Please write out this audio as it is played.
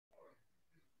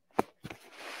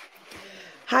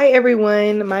Hi,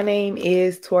 everyone. My name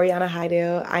is Toriana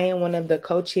Heidel. I am one of the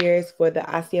co-chairs for the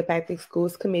Osteopathic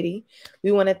Schools Committee.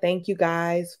 We want to thank you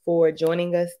guys for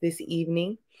joining us this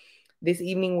evening. This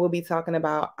evening, we'll be talking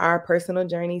about our personal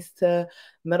journeys to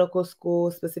medical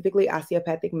school, specifically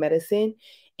osteopathic medicine.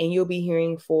 And you'll be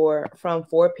hearing from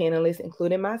four panelists,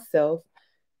 including myself.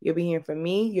 You'll be hearing from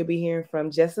me. You'll be hearing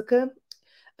from Jessica,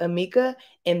 Amika,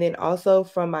 and then also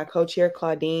from my co-chair,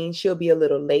 Claudine. She'll be a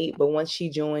little late, but once she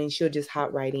joins, she'll just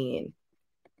hop right in.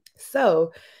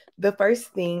 So the first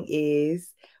thing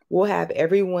is we'll have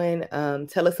everyone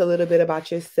tell us a little bit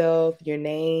about yourself, your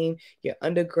name, your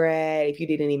undergrad, if you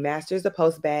did any masters or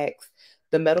post-baccs,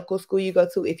 the medical school you go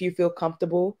to, if you feel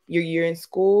comfortable, your year in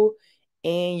school,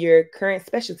 and your current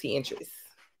specialty interests.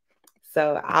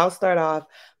 So I'll start off.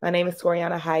 My name is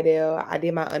Toriana Heidel. I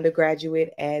did my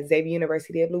undergraduate at Xavier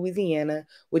University of Louisiana,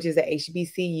 which is a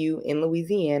HBCU in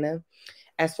Louisiana.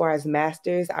 As far as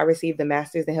masters, I received the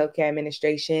master's in healthcare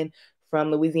administration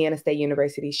from Louisiana State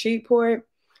University, Shreveport.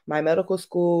 My medical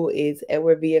school is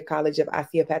Edward Via College of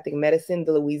Osteopathic Medicine,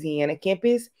 the Louisiana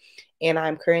campus, and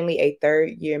I'm currently a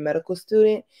third-year medical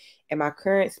student. And my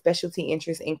current specialty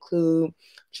interests include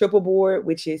triple board,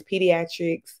 which is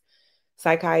pediatrics,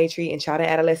 psychiatry, and child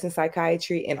and adolescent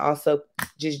psychiatry, and also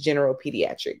just general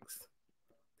pediatrics.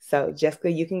 So, Jessica,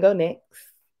 you can go next.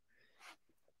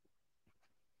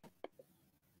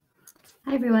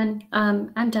 Hi, everyone.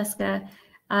 I'm Jessica.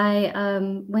 I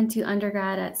went to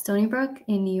undergrad at Stony Brook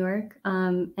in New York,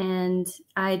 and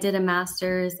I did a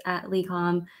master's at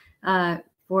LECOM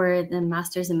for the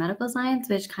master's in medical science,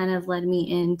 which kind of led me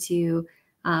into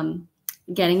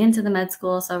getting into the med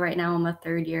school. So right now I'm a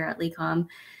third year at LECOM.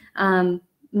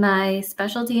 My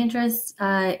specialty interest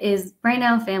is right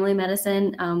now family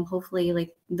medicine, hopefully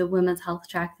like the women's health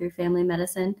track through family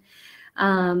medicine.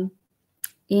 And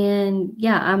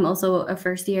yeah, I'm also a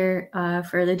first year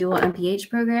for the dual MPH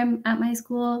program at my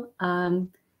school.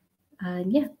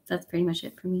 Yeah, that's pretty much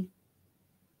it for me.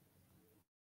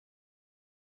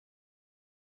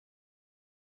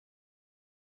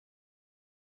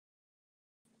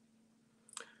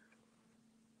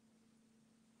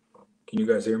 Can you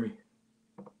guys hear me?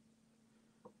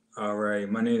 All right,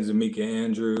 my name is Amika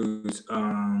Andrews.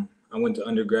 I went to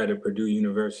undergrad at Purdue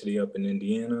University up in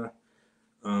Indiana.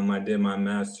 I did my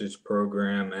master's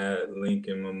program at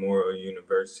Lincoln Memorial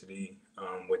University,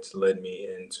 which led me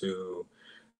into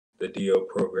the DO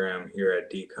program here at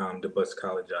DCOM, DeBus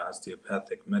College of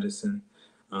Osteopathic Medicine.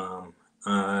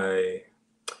 I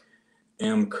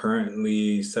am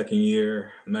currently second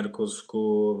year medical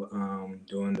school,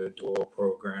 doing the dual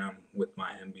program with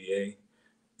my MBA.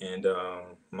 And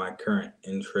my current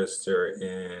interests are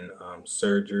in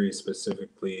surgery,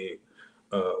 specifically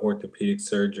orthopedic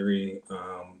surgery,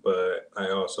 but I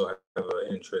also have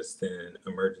an interest in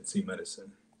emergency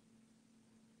medicine.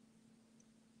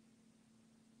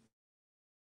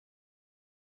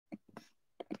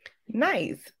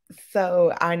 Nice.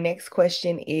 So our next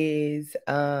question is,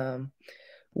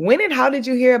 when and how did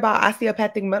you hear about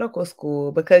osteopathic medical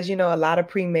school? Because, you know, a lot of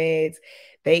pre-meds,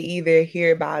 they either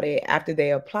hear about it after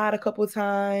they applied a couple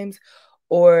times,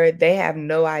 or they have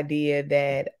no idea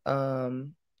that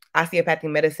osteopathic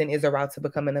medicine is a route to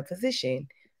becoming a physician.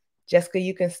 Jessica,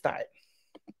 you can start.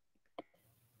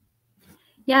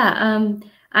 Yeah,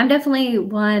 I'm definitely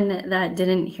one that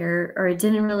didn't hear or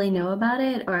didn't really know about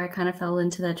it, or I kind of fell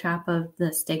into the trap of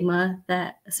the stigma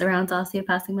that surrounds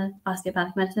osteopathic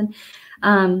medicine.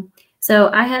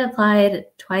 So I had applied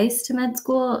twice to med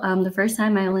school. The first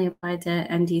time I only applied to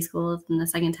MD schools, and the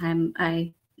second time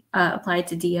I applied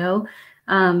to DO.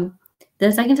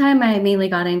 The second time I mainly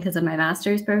got in because of my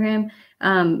master's program.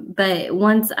 But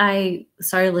once I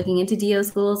started looking into DO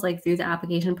schools, like through the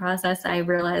application process, I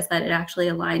realized that it actually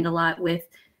aligned a lot with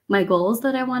my goals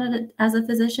that I wanted as a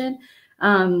physician.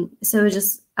 So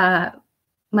just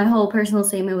my whole personal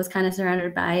statement was kind of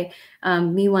surrounded by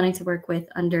me wanting to work with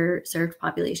underserved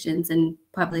populations and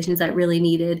populations that really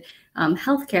needed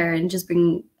healthcare and just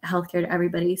bring healthcare to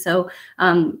everybody. So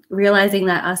realizing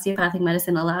that osteopathic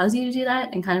medicine allows you to do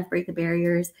that and kind of break the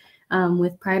barriers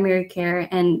with primary care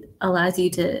and allows you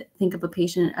to think of a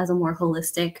patient as a more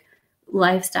holistic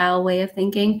lifestyle way of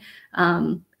thinking.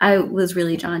 I was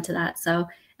really drawn to that. So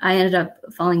I ended up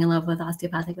falling in love with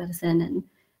osteopathic medicine,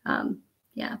 and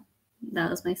yeah,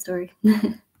 that was my story.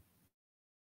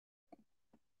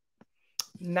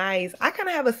 Nice. I kind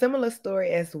of have a similar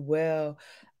story as well.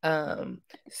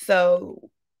 So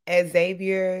at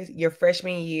Xavier, your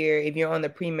freshman year, if you're on the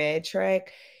pre-med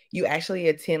track, you actually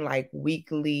attend like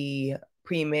weekly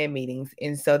pre-med meetings.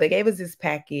 And so they gave us this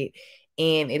packet,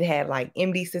 and it had like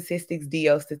MD statistics,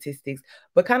 DO statistics.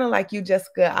 But kind of like you,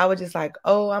 Jessica, I was just like,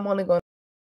 oh, I'm only going.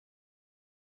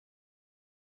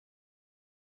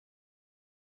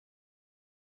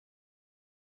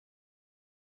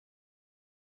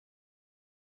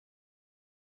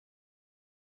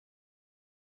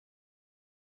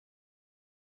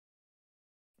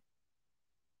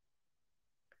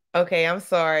 Okay, I'm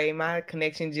sorry. My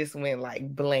connection just went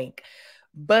like blank.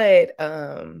 But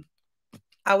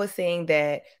I was saying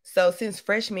that so since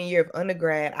freshman year of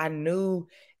undergrad, I knew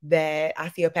that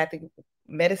osteopathic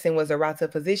medicine was a route to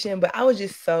physician, but I was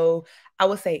just so, I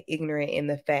would say, ignorant in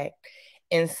the fact.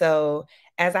 And so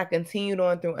as I continued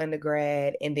on through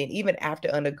undergrad, and then even after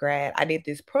undergrad, I did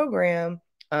this program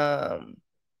um,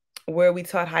 where we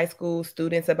taught high school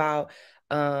students about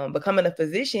becoming a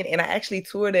physician. And I actually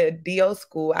toured a DO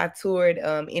school. I toured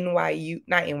NYU,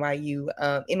 not NYU,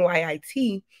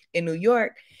 NYIT in New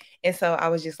York. And so I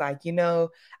was just like,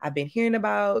 I've been hearing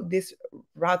about this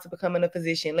route to becoming a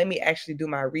physician. Let me actually do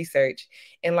my research.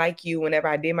 And like you, whenever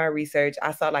I did my research,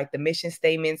 I saw like the mission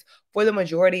statements for the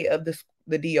majority of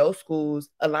the DO schools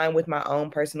align with my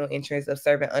own personal interests of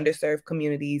serving underserved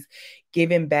communities,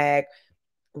 giving back,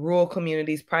 rural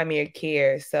communities, primary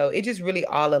care. So it just really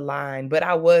all aligned, but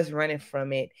I was running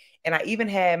from it. And I even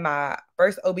had my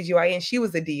first OBGYN, she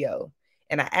was a DO.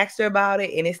 And I asked her about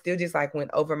it, and it still just like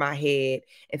went over my head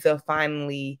until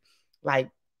finally, like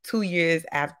 2 years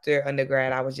after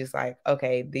undergrad, I was just like,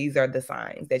 okay, these are the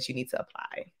signs that you need to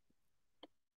apply.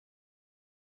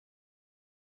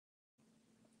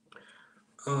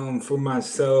 For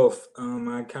myself,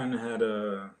 I kind of had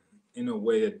in a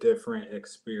way, a different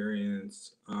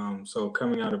experience. So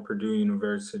coming out of Purdue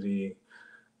University,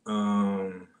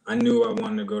 I knew I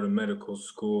wanted to go to medical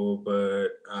school, but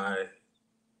I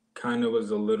kind of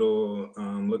was a little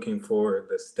looking for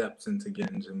the steps into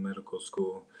getting to medical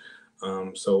school.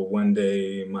 So one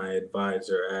day, my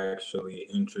advisor actually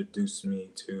introduced me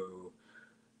to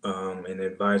an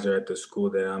advisor at the school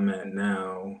that I'm at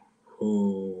now,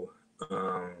 who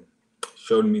um,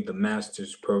 showed me the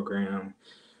master's program.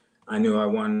 I knew I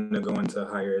wanted to go into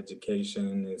higher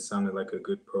education. It sounded like a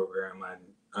good program.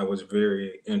 I was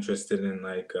very interested in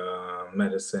like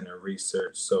medicine and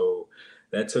research, so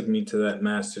that took me to that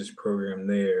master's program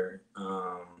there.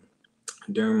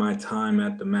 During my time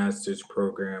at the master's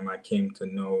program, I came to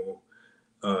know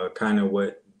kind of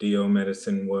what DO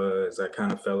medicine was. I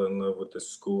kind of fell in love with the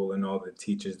school and all the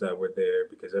teachers that were there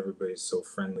because everybody's so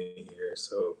friendly here.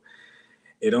 So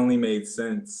it only made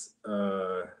sense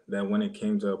that when it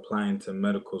came to applying to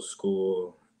medical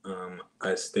school,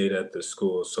 I stayed at the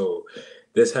school. So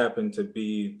this happened to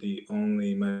be the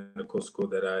only medical school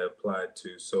that I applied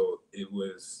to. So it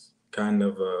was kind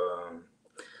of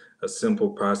a simple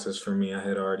process for me. I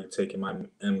had already taken my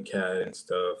MCAT and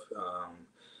stuff.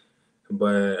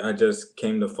 But I just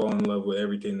came to fall in love with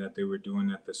everything that they were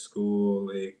doing at the school.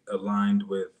 It aligned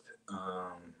with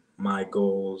my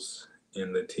goals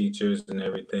and the teachers and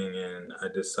everything, and I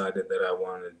decided that I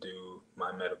wanted to do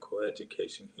my medical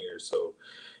education here. So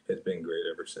it's been great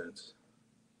ever since.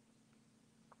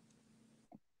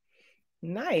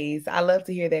 Nice. I love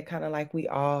to hear that, kind of like we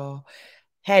all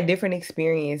had different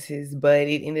experiences, but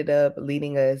it ended up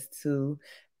leading us to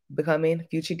becoming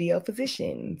future DO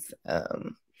physicians.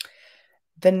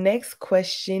 The next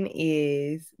question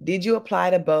is, did you apply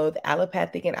to both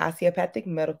allopathic and osteopathic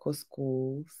medical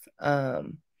schools?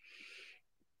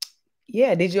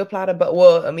 Yeah, did you apply to both?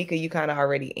 Well, Amika, you kind of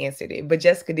already answered it, but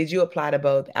Jessica, did you apply to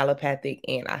both allopathic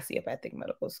and osteopathic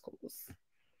medical schools?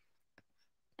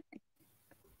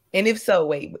 And if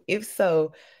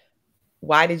so,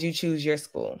 why did you choose your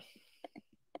school?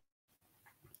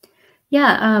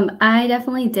 Yeah, I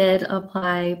definitely did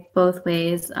apply both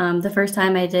ways. The first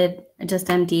time I did just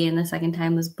MD, and the second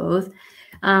time was both.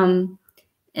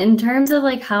 In terms of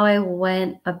like how I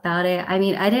went about it, I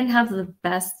mean, I didn't have the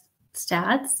best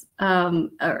stats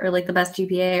or like the best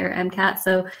GPA or MCAT,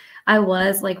 so I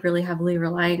was like really heavily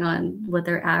relying on what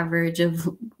their average of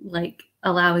like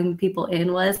allowing people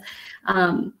in was.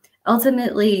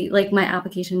 Ultimately, like my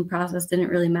application process didn't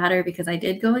really matter because I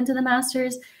did go into the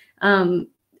master's.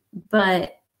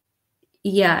 But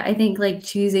yeah, I think like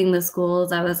choosing the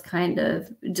schools, I was kind of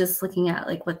just looking at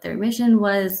like what their mission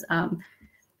was,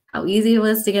 how easy it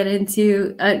was to get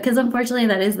into. Because unfortunately,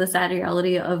 that is the sad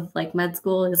reality of like med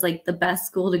school, is like the best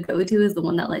school to go to is the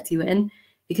one that lets you in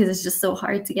because it's just so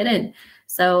hard to get in.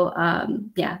 So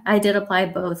yeah, I did apply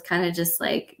both, kind of just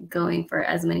like going for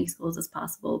as many schools as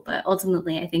possible. But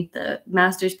ultimately, I think the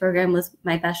master's program was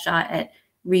my best shot at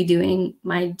redoing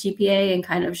my GPA and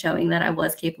kind of showing that I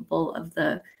was capable of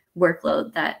the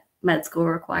workload that med school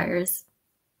requires.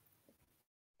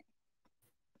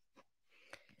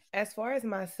 As far as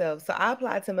myself, so I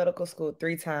applied to medical school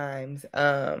 3 times.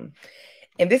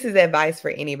 And this is advice for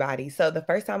anybody. So the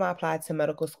first time I applied to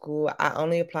medical school, I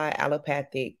only applied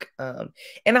allopathic.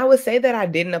 And I would say that I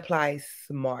didn't apply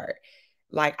smart.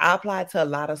 Like I applied to a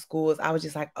lot of schools. I was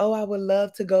just like, oh, I would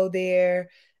love to go there.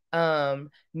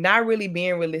 Not really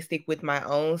being realistic with my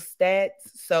own stats.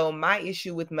 So my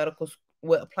issue with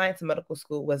applying to medical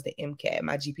school was the MCAT.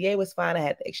 My GPA was fine. I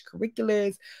had the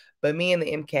extracurriculars, but me and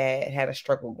the MCAT had a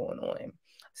struggle going on.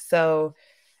 So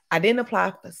I didn't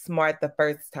apply for smart the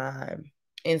first time.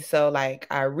 And so like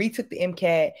I retook the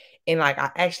MCAT and like I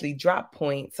actually dropped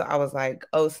points. So I was like,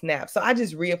 oh snap. So I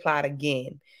just reapplied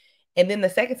again. And then the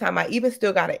second time I even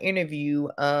still got an interview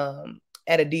at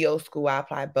a DO school. I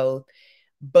applied both,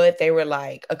 but they were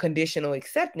like a conditional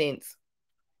acceptance.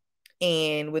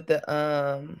 And with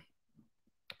the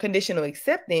conditional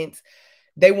acceptance,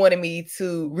 they wanted me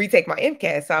to retake my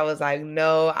MCAT. So I was like,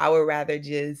 no, I would rather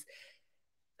just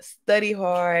study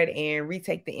hard and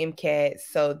retake the MCAT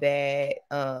so that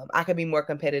I could be more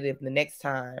competitive the next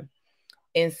time.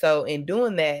 And so in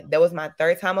doing that, that was my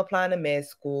third time applying to med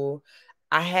school.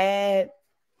 I had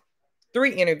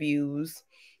 3 interviews,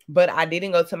 but I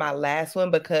didn't go to my last one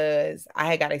because I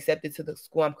had got accepted to the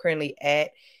school I'm currently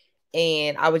at.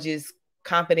 And I was just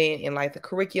confident in like the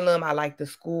curriculum. I like the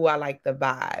school. I like the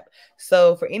vibe.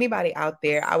 So for anybody out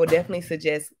there, I would definitely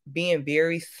suggest being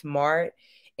very smart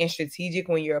and strategic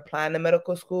when you're applying to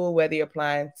medical school, whether you're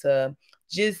applying to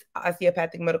just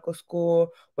osteopathic medical school,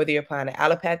 whether you're applying to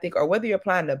allopathic, or whether you're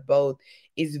applying to both.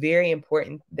 It's very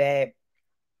important that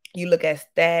you look at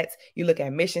stats, you look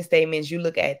at mission statements, you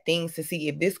look at things to see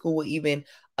if this school will even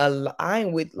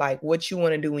align with like what you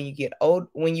want to do when you get old,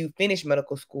 when you finish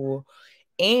medical school,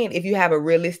 and if you have a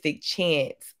realistic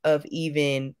chance of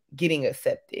even getting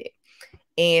accepted.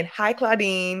 And hi,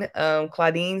 Claudine.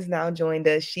 Claudine's now joined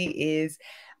us. She is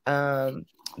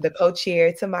the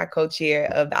co-chair to my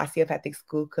co-chair of the Osteopathic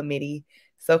School Committee.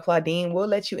 So Claudine, we'll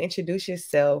let you introduce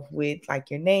yourself with like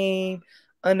your name,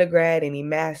 undergrad, any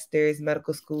master's,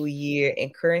 medical school year,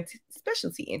 and current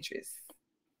specialty interests.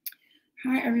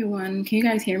 Hi, everyone. Can you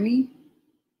guys hear me?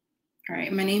 All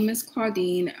right. My name is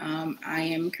Claudine. I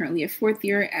am currently a 4th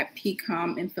year at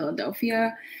PCOM in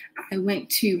Philadelphia. I went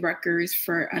to Rutgers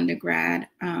for undergrad,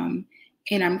 and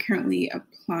I'm currently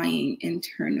applying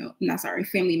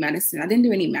family medicine. I didn't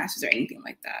do any masters or anything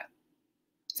like that.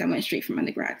 So I went straight from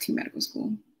undergrad to medical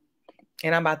school.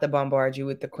 And I'm about to bombard you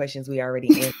with the questions we already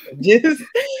answered,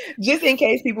 just in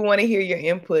case people want to hear your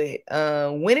input.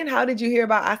 When and how did you hear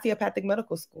about osteopathic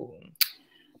medical school?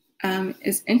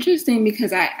 It's interesting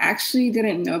because I actually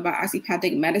didn't know about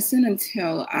osteopathic medicine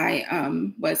until I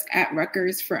was at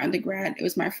Rutgers for undergrad. It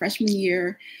was my freshman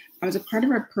year. I was a part of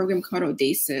a program called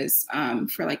Audacious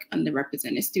for like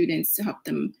underrepresented students to help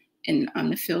them in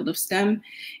the field of STEM.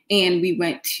 And we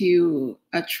went to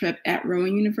a trip at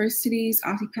Rowan University's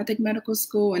osteopathic medical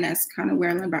school. And that's kind of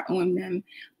where I learned about OMM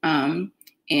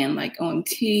and like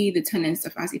OMT, the tenets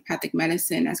of osteopathic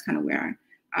medicine. That's kind of where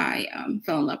I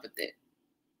fell in love with it.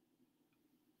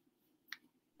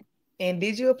 And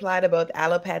did you apply to both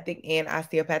allopathic and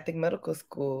osteopathic medical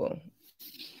school?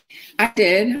 I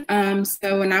did.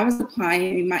 So when I was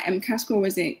applying, my MCAT score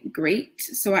wasn't great.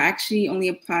 So I actually only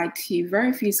applied to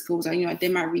very few schools. I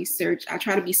did my research. I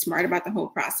try to be smart about the whole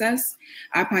process.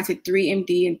 I applied to 3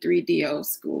 MD and 3 DO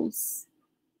schools.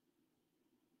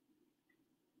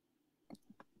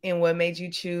 And what made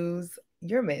you choose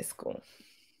your med school?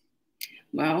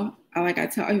 Well, like I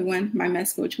tell everyone, my med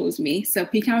school chose me. So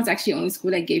PCOM was actually the only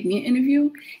school that gave me an interview.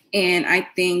 And I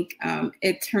think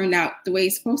it turned out the way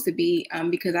it's supposed to be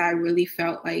because I really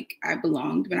felt like I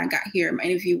belonged when I got here. My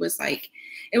interview was like,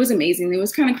 it was amazing. It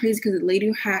was kind of crazy because the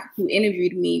lady who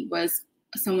interviewed me was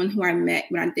someone who I met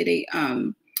when I did a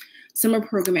summer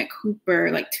program at Cooper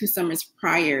like 2 summers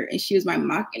prior. And she was my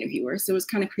mock interviewer. So it was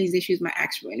kind of crazy that she was my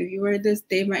actual interviewer this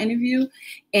day of my interview.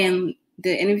 And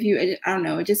the interview, I don't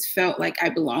know, it just felt like I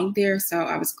belonged there. So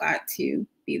I was glad to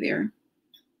be there.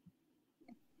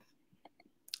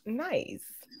 Nice.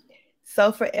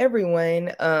 So for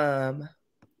everyone,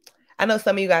 I know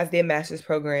some of you guys did master's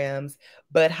programs,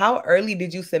 but how early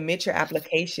did you submit your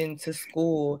application to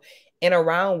school? And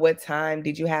around what time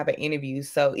did you have an interview?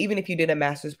 So even if you did a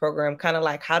master's program, kind of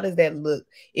like, how does that look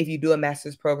if you do a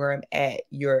master's program at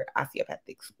your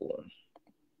osteopathic school?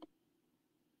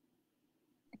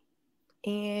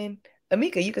 And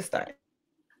Amika, you can start.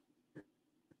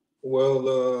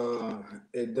 Well,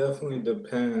 it definitely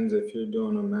depends if you're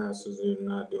doing a master's or you're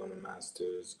not doing a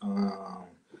master's.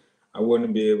 I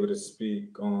wouldn't be able to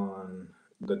speak on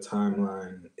the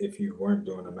timeline if you weren't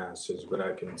doing a master's, but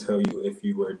I can tell you if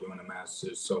you were doing a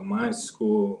master's. So my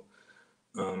school,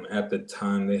 at the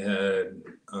time, they had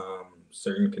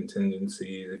certain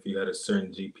contingencies. If you had a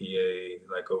certain GPA,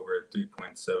 like over a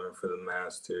 3.7 for the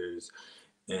master's,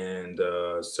 and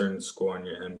a certain score on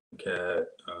your MCAT,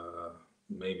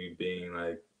 maybe being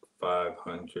like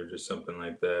 500 or something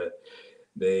like that,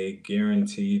 they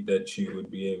guaranteed that you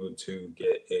would be able to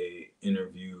get a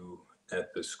interview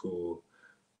at the school.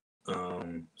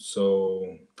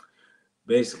 So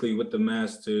basically with the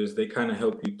masters, they kind of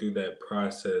help you through that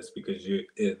process because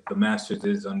the masters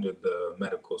is under the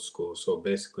medical school. So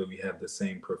basically we have the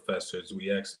same professors.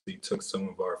 We actually took some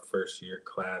of our first year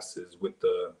classes with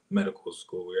the medical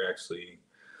school.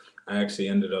 I actually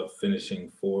ended up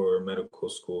finishing 4 medical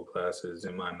school classes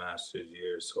in my master's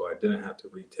year, so I didn't have to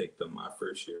retake them my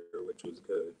first year, which was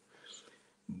good.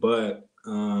 But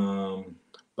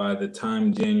by the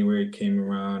time January came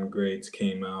around, grades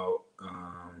came out,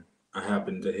 I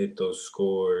happened to hit those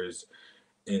scores.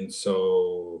 And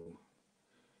so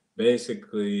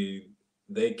basically,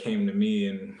 they came to me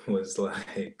and was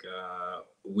like,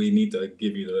 we need to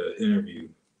give you the interview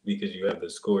because you have the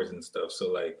scores and stuff.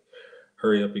 So, like,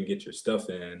 hurry up and get your stuff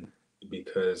in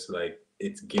because, like,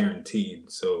 it's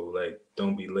guaranteed. So, like,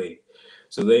 don't be late.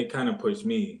 So they kind of pushed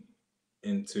me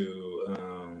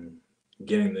into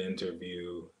getting the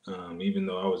interview, even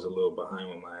though I was a little behind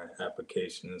with my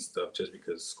application and stuff, just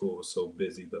because school was so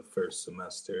busy the first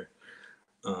semester.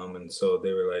 And so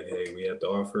they were like, hey, we have to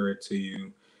offer it to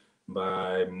you.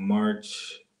 By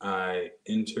March, I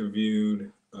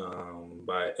interviewed.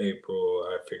 By April,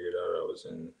 I figured out I was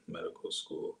in medical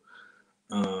school.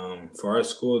 For our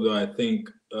school, though, I think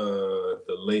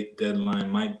the late deadline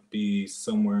might be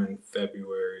somewhere in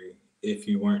February if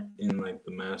you weren't in like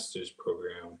the master's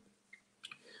program.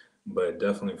 But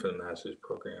definitely for the master's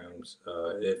programs,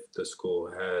 if the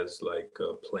school has like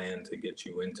a plan to get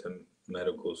you into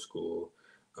medical school,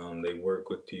 they work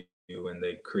with you and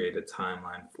they create a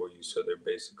timeline for you. So they're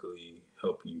basically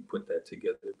helping you put that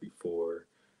together before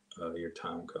your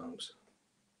time comes.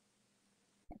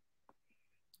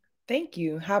 Thank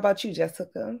you. How about you,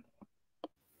 Jessica?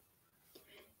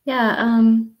 Yeah,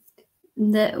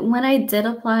 when I did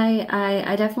apply,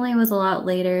 I definitely was a lot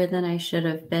later than I should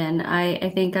have been.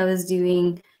 I think I was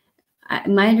doing,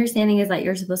 my understanding is that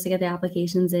you're supposed to get the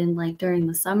applications in like during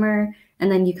the summer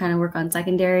and then you kind of work on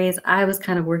secondaries. I was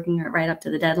kind of working right up to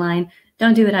the deadline.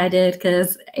 Don't do what I did,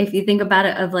 because if you think about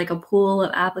it of like a pool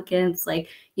of applicants, like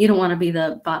you don't want to be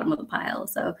the bottom of the pile.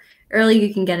 So early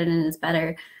you can get it in is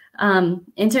better.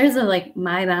 In terms of like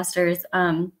my master's,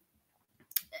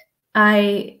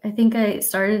 I think I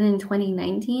started in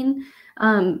 2019.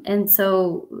 And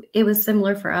so it was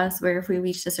similar for us, where if we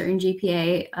reached a certain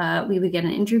GPA, we would get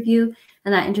an interview,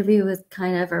 and that interview was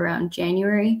kind of around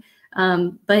January.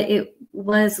 But it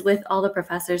was with all the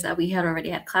professors that we had already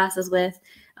had classes with.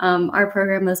 Our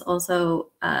program was also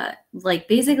like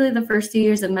basically the first 2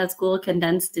 years of med school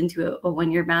condensed into a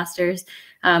one-year master's.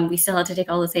 We still had to take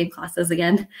all the same classes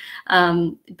again.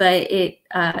 But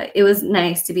it was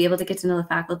nice to be able to get to know the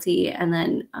faculty. And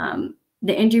then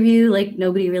the interview, like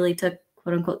nobody really took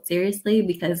quote unquote seriously,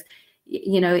 because,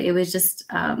 you know, it was just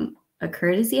a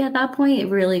courtesy at that point.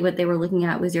 Really what they were looking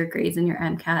at was your grades and your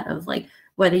MCAT of like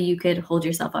whether you could hold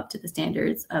yourself up to the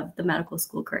standards of the medical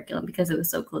school curriculum, because it was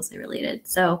so closely related.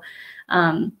 So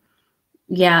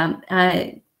yeah,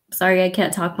 sorry, I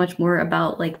can't talk much more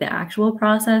about like the actual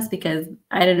process because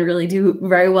I didn't really do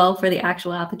very well for the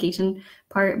actual application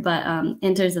part. But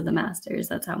in terms of the master's,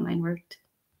 that's how mine worked.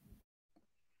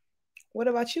 What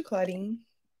about you, Claudine?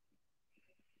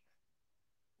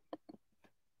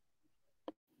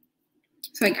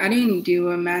 So like I didn't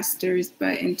do a master's,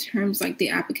 but in terms like the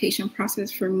application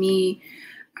process for me,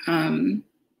 I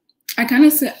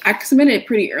submitted it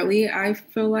pretty early. I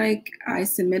feel like I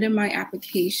submitted my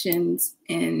applications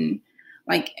in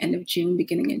like end of June,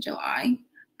 beginning of July.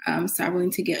 So I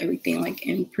wanted to get everything like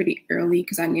in pretty early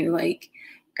because I knew like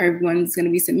everyone's going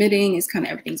to be submitting. It's kind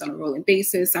of everything's on a rolling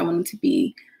basis. I wanted to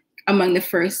be among the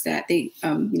first that they,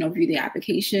 view the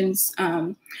applications.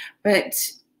 But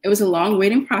it was a long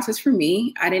waiting process for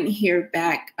me. I didn't hear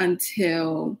back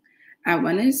until I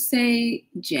want to say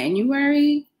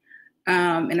January.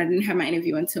 And I didn't have my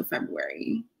interview until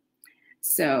February.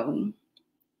 So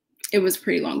it was a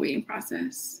pretty long waiting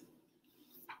process.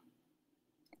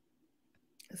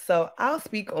 So I'll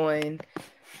speak on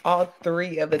all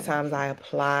 3 of the times I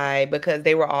applied because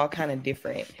they were all kind of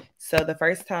different. So the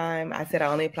first time I said I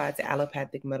only applied to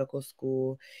allopathic medical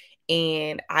school,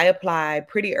 and I applied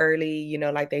pretty early,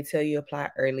 like they tell you apply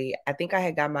early. I think I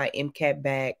had got my MCAT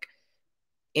back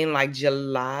in like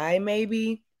July,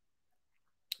 maybe.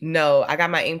 No, I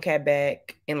got my MCAT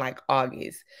back in like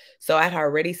August. So I had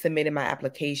already submitted my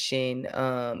application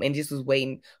and just was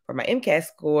waiting for my MCAT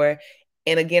score.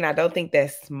 And again, I don't think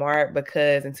that's smart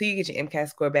because until you get your MCAT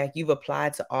score back, you've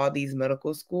applied to all these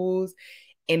medical schools.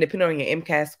 And depending on your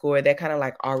MCAT score, that kind of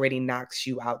like already knocks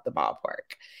you out the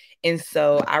ballpark. And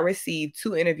so I received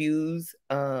 2 interviews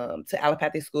to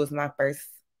allopathic schools my first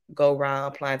go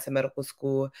round applying to medical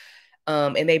school.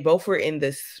 And they both were in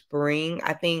the spring.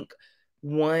 I think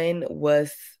one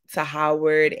was to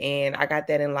Howard, and I got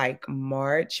that in like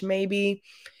March, maybe.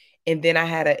 And then I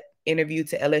had an interview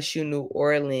to LSU New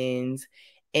Orleans,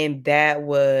 and that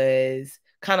was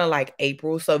kind of like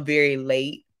April, so very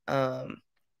late.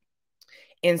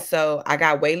 And so I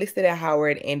got waitlisted at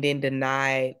Howard and then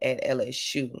denied at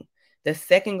LSU. The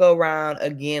second go round,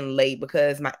 again, late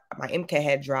because my MCAT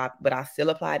had dropped, but I still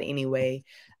applied anyway.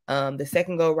 The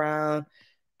second go round,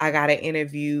 I got an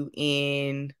interview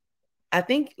in, I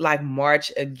think, like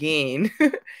March again.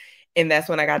 And that's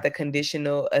when I got the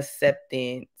conditional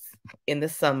acceptance in the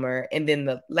summer. And then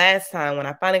the last time when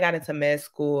I finally got into med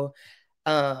school,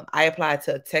 I applied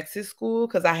to a Texas school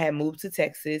because I had moved to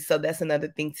Texas. So that's another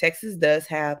thing. Texas does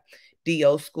have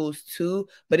DO schools too,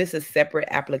 but it's a separate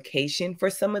application for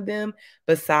some of them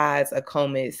besides a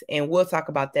COMIS. And we'll talk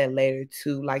about that later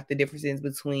too, like the differences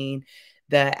between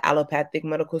the allopathic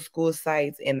medical school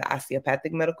sites and the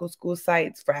osteopathic medical school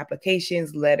sites for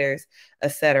applications, letters,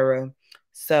 etc.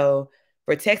 So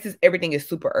for Texas, everything is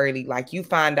super early. Like you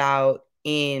find out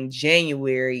in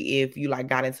January if you like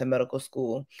got into medical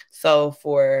school. So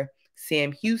for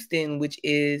Sam Houston, which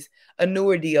is a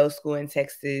newer DO school in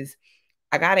Texas,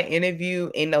 I got an interview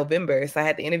in November. So I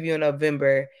had the interview in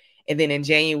November. And then in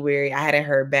January, I hadn't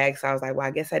heard back. So I was like, well,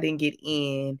 I guess I didn't get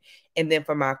in. And then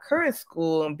for my current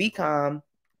school in BCom,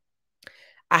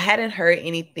 I hadn't heard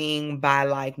anything by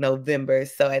like November.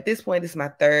 So at this point, this is my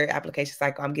third application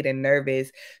cycle. I'm getting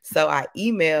nervous. So I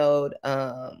emailed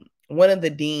one of the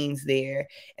deans there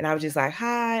and I was just like,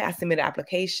 hi, I submitted an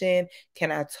application.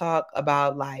 Can I talk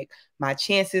about like my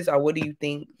chances or what do you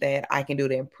think that I can do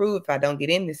to improve if I don't get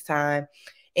in this time?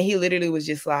 And he literally was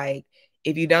just like,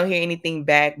 if you don't hear anything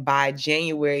back by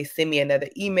January, send me another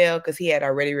email because he had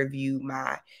already reviewed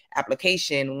my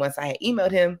application once I had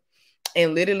emailed him.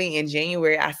 And literally in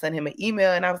January, I sent him an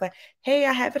email and I was like, hey,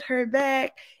 I haven't heard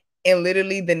back. And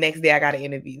literally the next day I got an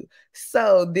interview.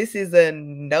 So this is a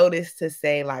notice to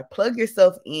say, like, plug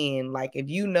yourself in. Like if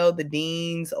you know the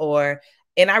deans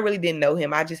and I really didn't know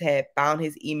him. I just had found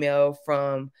his email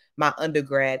from my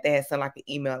undergrad. They had sent like an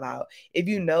email out. If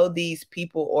you know these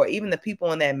people or even the people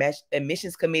on that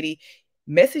admissions committee,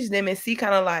 message them and see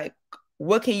kind of like,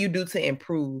 what can you do to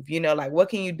improve? You know, like what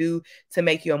can you do to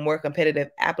make you a more competitive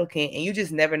applicant? And you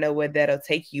just never know where that'll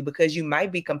take you because you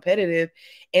might be competitive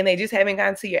and they just haven't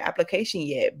gotten to your application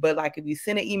yet. But like if you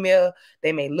send an email,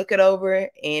 they may look it over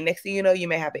and next thing you know, you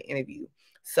may have an interview.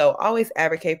 So always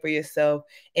advocate for yourself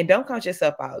and don't count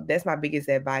yourself out. That's my biggest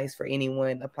advice for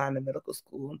anyone applying to medical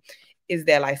school is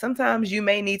that like sometimes you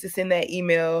may need to send that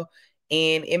email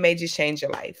and it may just change your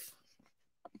life.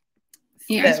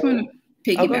 Yeah, I just want to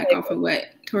piggyback off of what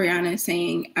Toriana is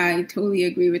saying. I totally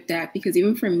agree with that because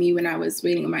even for me, when I was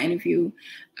waiting on my interview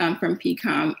from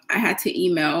PCOM, I had to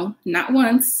email not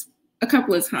once, a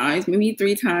couple of times, maybe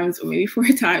 3 times or maybe 4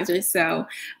 times or so.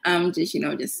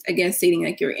 Just again, stating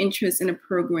like your interest in a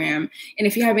program. And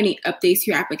if you have any updates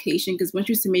to your application, because once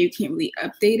you submit, you can't really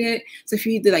update it. So if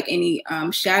you did like any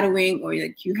shadowing or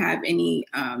like you have any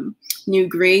new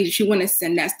grades, you want to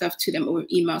send that stuff to them over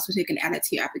email so they can add it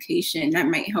to your application. That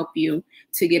might help you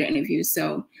to get an interview.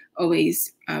 So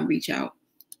always reach out.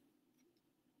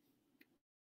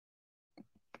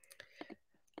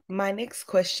 My next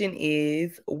question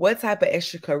is, what type of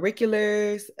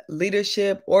extracurriculars,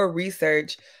 leadership, or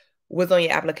research was on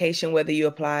your application, whether you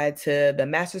applied to the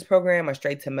master's program or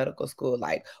straight to medical school?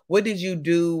 Like, what did you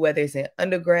do, whether it's in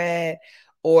undergrad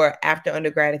or after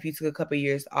undergrad, if you took a couple of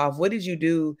years off, what did you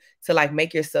do to like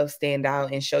make yourself stand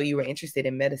out and show you were interested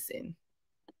in medicine?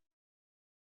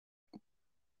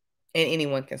 And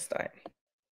anyone can start.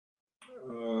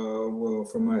 Well,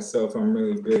 for myself, I'm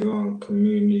really big on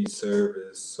community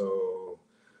service. So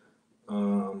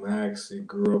I actually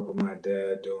grew up with my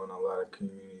dad doing a lot of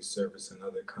community service in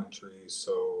other countries.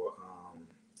 So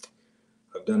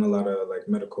I've done a lot of like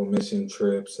medical mission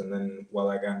trips. And then while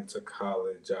I got into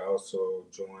college, I also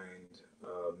joined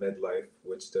MedLife,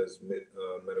 which does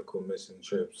medical mission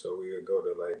trips. So we would go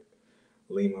to like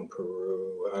Lima,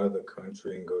 Peru, out of the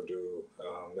country and go do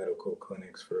medical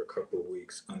clinics for a couple of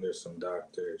weeks under some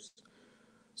doctors.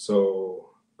 So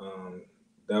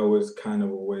that was kind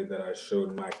of a way that I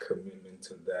showed my commitment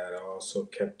to that. I also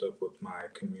kept up with my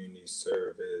community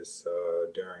service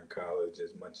during college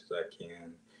as much as I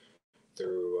can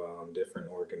through different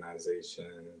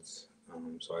organizations.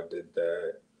 So I did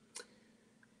that.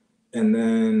 And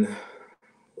then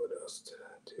what else did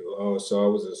I do? Oh, so I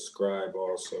was a scribe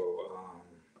also.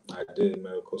 I did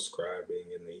medical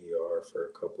scribing in the ER for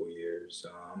a couple years.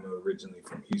 I'm originally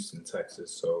from Houston,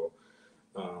 Texas, so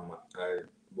I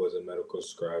was a medical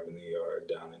scribe in the ER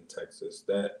down in Texas.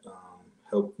 That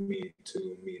helped me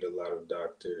to meet a lot of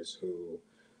doctors who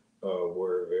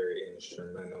were very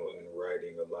instrumental in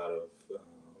writing a lot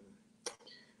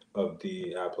of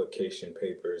the application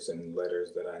papers and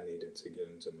letters that I needed to get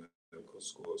into medical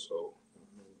school. So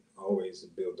always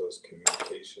build those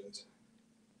communications.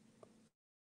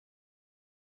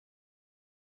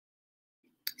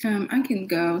 I can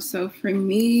go. So for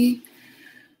me,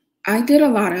 I did a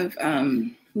lot of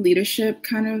leadership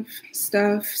kind of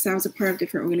stuff. So I was a part of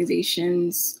different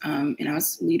organizations, and I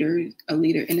was a leader in a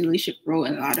leadership role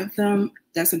in a lot of them.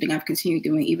 That's something I've continued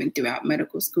doing even throughout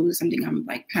medical school. It's something I'm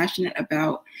like passionate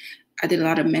about. I did a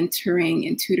lot of mentoring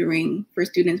and tutoring for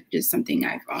students, which is something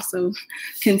I've also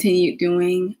continued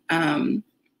doing. I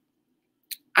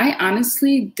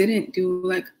honestly didn't do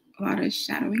like a lot of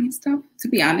shadowing and stuff. To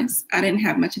be honest, I didn't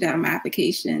have much of that on my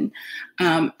application.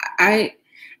 I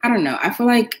don't know. I feel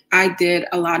like I did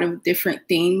a lot of different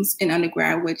things in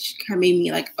undergrad, which kind of made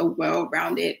me like a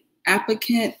well-rounded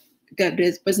applicant that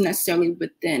wasn't necessarily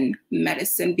within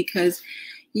medicine, because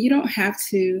you don't have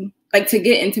to, like, to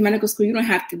get into medical school, you don't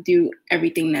have to do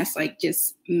everything that's like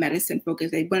just medicine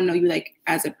focused. They want to know you like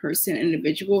as a person,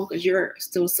 individual, because you're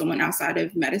still someone outside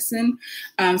of medicine.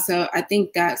 So I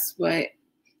think that's what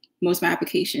most of my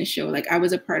applications show. Like I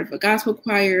was a part of a gospel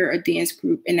choir, a dance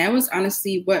group, and that was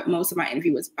honestly what most of my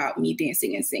interview was about, me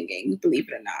dancing and singing, believe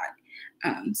it or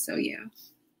not. So yeah.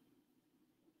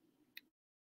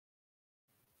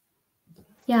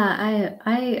 Yeah,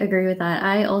 I agree with that.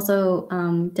 I also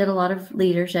did a lot of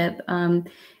leadership,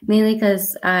 mainly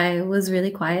because I was really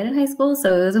quiet in high school.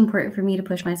 So it was important for me to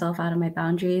push myself out of my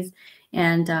boundaries.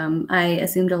 And I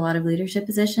assumed a lot of leadership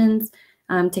positions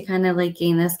to kind of like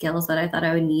gain the skills that I thought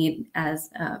I would need as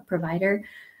a provider.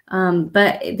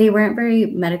 But they weren't very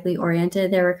medically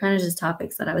oriented. They were kind of just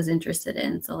topics that I was interested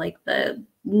in. So like the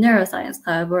neuroscience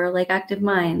club or like active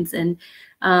minds. And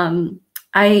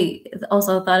I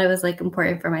also thought it was like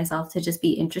important for myself to just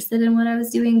be interested in what I was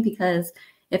doing, because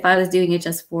if I was doing it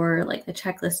just for like the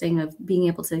checklisting of being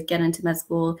able to get into med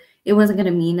school, it wasn't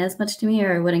going to mean as much to me,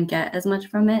 or I wouldn't get as much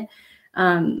from it.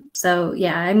 So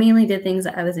yeah, I mainly did things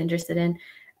that I was interested in.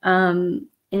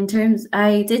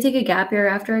 I did take a gap year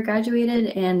after I graduated,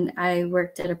 and I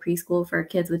worked at a preschool for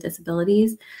kids with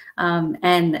disabilities.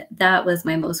 And that was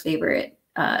my most favorite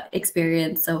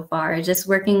experience so far, just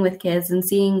working with kids and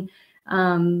seeing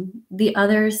the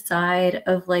other side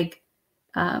of like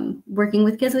working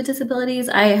with kids with disabilities.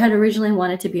 I had originally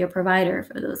wanted to be a provider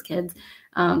for those kids,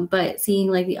 but seeing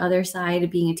like the other side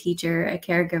of being a teacher, a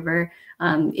caregiver,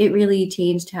 it really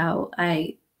changed how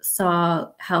I saw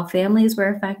how families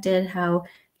were affected, how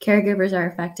caregivers are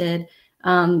affected,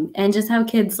 and just how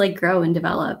kids like grow and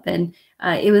develop. And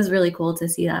it was really cool to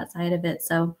see that side of it.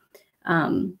 So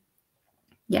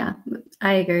yeah,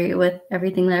 I agree with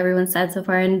everything that everyone said so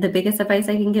far. And the biggest advice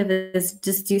I can give is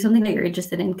just do something that you're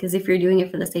interested in, because if you're doing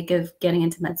it for the sake of getting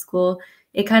into med school,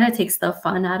 it kind of takes the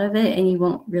fun out of it and you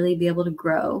won't really be able to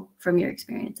grow from your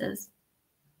experiences.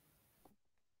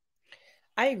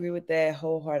 I agree with that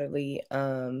wholeheartedly.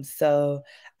 So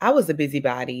I was a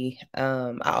busybody.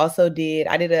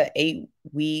 I did an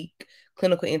 8-week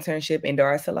clinical internship in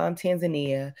Dar es Salaam,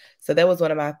 Tanzania. So that was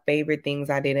one of my favorite things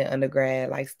I did in undergrad,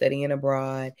 like studying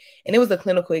abroad. And it was a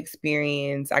clinical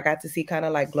experience. I got to see kind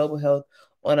of like global health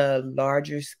on a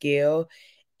larger scale.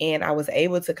 And I was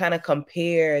able to kind of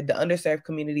compare the underserved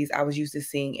communities I was used to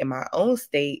seeing in my own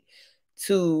state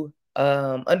to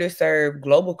underserved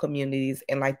global communities,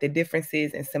 and like the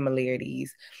differences and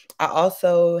similarities. I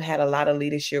also had a lot of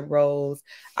leadership roles.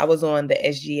 I was on the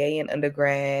SGA in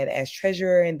undergrad as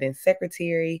treasurer and then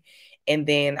secretary. And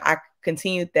then I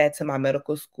continued that to my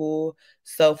medical school.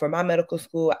 So for my medical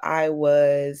school, I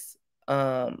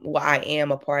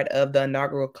am a part of the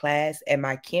inaugural class at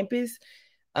my campus.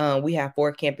 We have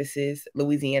 4 campuses,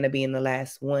 Louisiana being the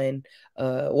last one,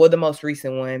 the most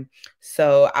recent one.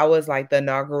 So I was like the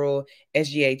inaugural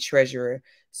SGA treasurer.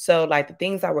 So like the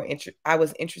things I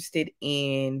was interested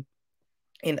in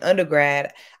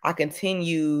undergrad, I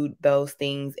continued those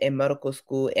things in medical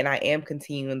school, and I am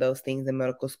continuing those things in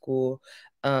medical school.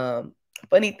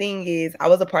 funny thing is, I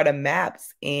was a part of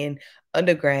MAPS in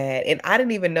undergrad, and I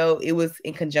didn't even know it was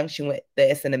in conjunction with the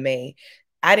SNMA.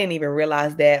 I didn't even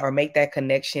realize that or make that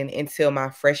connection until my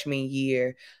freshman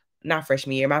year, not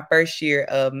freshman year, my first year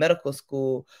of medical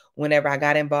school, whenever I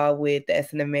got involved with the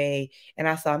SNMA and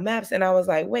I saw MAPS, and I was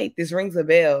like, wait, this rings a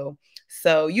bell.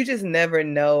 So you just never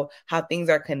know how things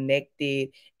are connected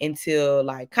until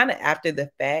like kind of after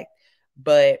the fact.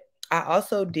 But I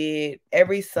also did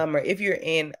every summer. If you're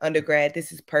in undergrad,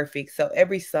 this is perfect. So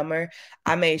every summer,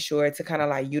 I made sure to kind of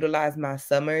like utilize my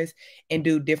summers and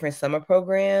do different summer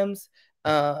programs.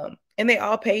 And they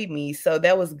all paid me. So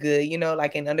that was good. You know,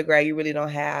 like in undergrad, you really don't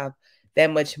have that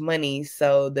much money.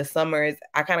 So the summers,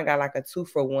 I kind of got like a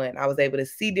 2-for-1. I was able to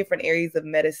see different areas of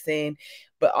medicine,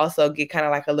 but also get kind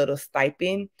of like a little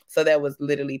stipend. So that was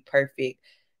literally perfect.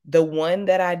 The one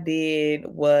that I did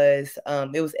was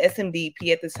it was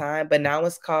SMDP at the time, but now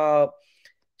it's called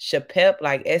SHPEP,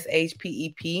 like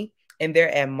SHPEP, and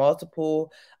they're at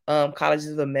multiple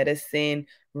colleges of medicine,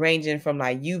 ranging from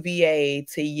like UVA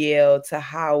to Yale to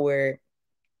Howard.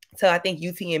 So I think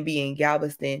UTMB in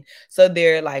Galveston. So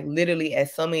they're like literally at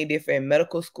so many different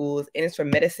medical schools, and it's for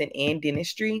medicine and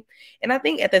dentistry. And I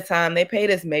think at the time they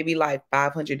paid us maybe like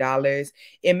 $500.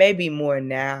 It may be more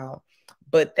now.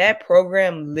 But that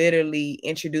program literally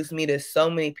introduced me to so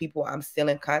many people I'm still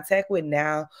in contact with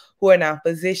now, who are now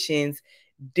physicians,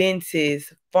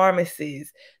 dentists,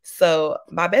 pharmacists. So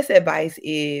my best advice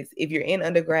is, if you're in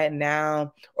undergrad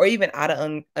now or even out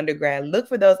of undergrad, look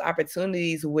for those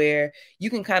opportunities where you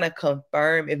can kind of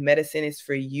confirm if medicine is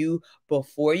for you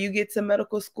before you get to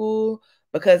medical school,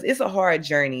 because it's a hard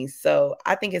journey. So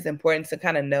I think it's important to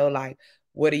kind of know, like,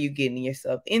 what are you getting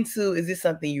yourself into? Is this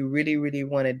something you really, really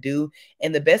want to do?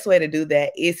 And the best way to do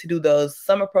that is to do those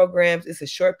summer programs. It's a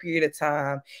short period of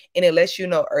time, and it lets you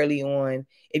know early on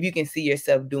if you can see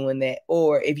yourself doing that,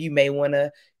 or if you may want to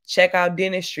check out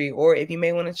dentistry, or if you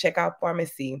may want to check out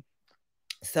pharmacy.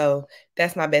 So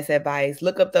that's my best advice.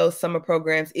 Look up those summer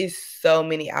programs. It's so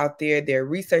many out there. They're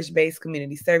research-based,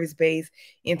 community service-based,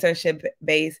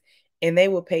 internship-based, and they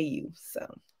will pay you. So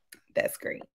that's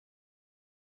great.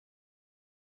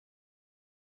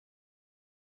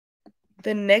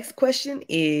 The next question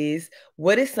is,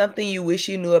 what is something you wish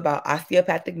you knew about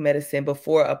osteopathic medicine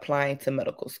before applying to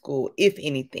medical school, if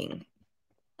anything?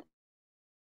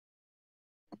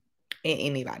 And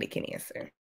anybody can answer.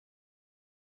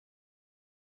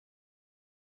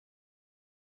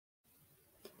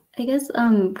 I guess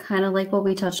kind of like what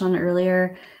we touched on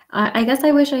earlier. I guess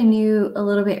I wish I knew a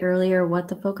little bit earlier what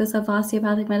the focus of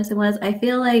osteopathic medicine was. I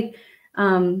feel like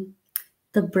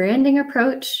the branding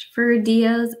approach for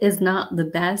DOs is not the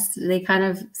best. They kind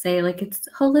of say like it's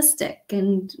holistic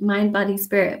and mind, body,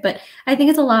 spirit, but I think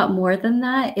it's a lot more than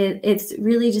that. It's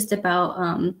really just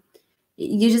about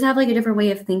you just have like a different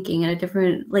way of thinking and a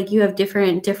different, like you have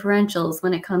different differentials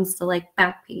when it comes to like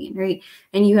back pain, right?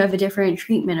 And you have a different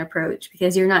treatment approach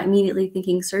because you're not immediately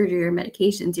thinking surgery or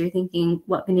medications. You're thinking,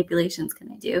 what manipulations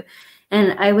can I do?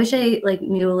 And I wish I like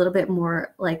knew a little bit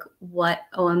more like what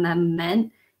OMM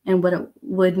meant and what it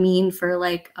would mean for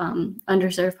like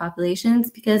underserved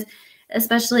populations, because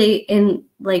especially in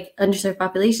like underserved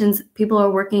populations, people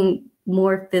are working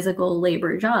more physical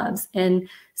labor jobs. And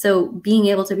so being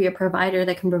able to be a provider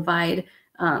that can provide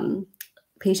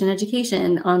patient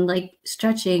education on like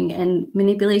stretching and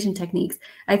manipulation techniques,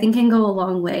 I think can go a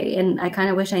long way. And I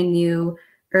kind of wish I knew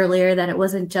earlier that it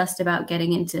wasn't just about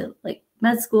getting into like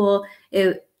med school.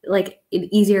 It like an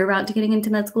easier route to getting into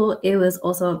med school. It was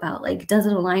also about like, does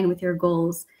it align with your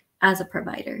goals as a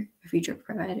provider, a future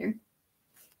provider?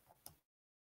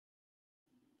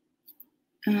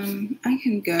 I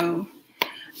can go.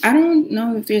 I don't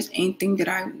know if there's anything that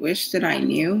I wish that I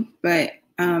knew, but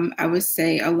I would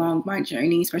say along my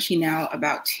journey, especially now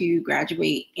about to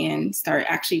graduate and start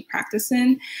actually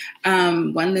practicing,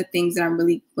 one of the things that I'm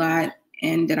really glad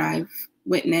and that I've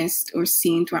witnessed or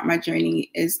seen throughout my journey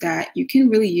is that you can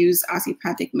really use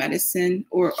osteopathic medicine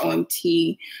or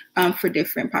OMT for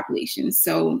different populations.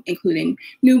 So including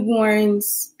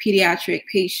newborns, pediatric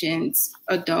patients,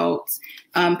 adults,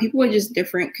 people with just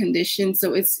different conditions.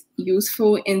 So it's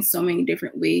useful in so many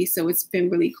different ways. So it's been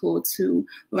really cool to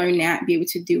learn that, be able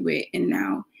to do it, and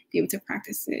now be able to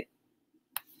practice it.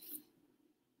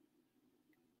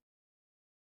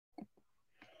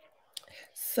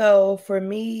 So for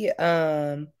me,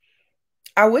 I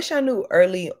wish I knew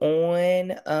early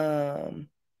on, and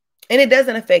it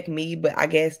doesn't affect me, but I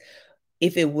guess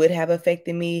if it would have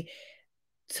affected me,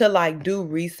 to like do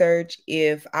research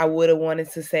if I would have wanted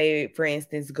to, say, for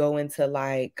instance, go into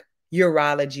like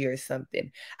urology or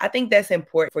something. I think that's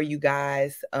important for you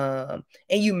guys. And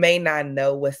you may not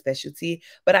know what specialty,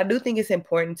 but I do think it's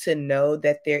important to know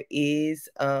that there is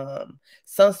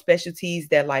some specialties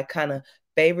that like kind of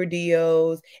favor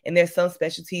DOs, and there's some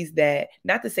specialties that,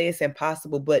 not to say it's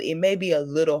impossible, but it may be a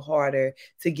little harder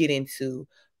to get into.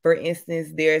 For instance,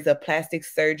 there's a plastic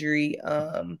surgery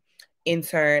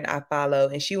intern I follow,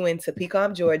 and she went to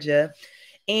Pecan, Georgia,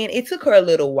 and it took her a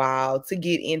little while to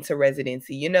get into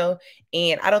residency, you know,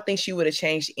 and I don't think she would have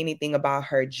changed anything about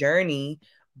her journey,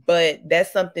 but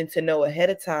that's something to know ahead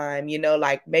of time, you know,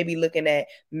 like maybe looking at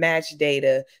match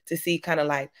data to see kind of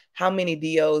like how many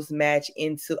DOs match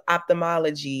into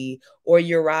ophthalmology or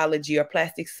urology or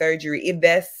plastic surgery, if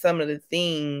that's some of the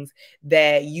things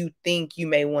that you think you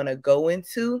may want to go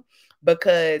into,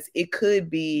 because it could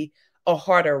be a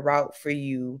harder route for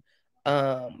you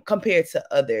compared to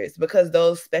others, because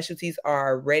those specialties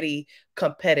are already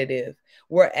competitive.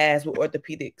 Whereas with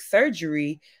orthopedic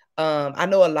surgery, I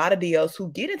know a lot of DOs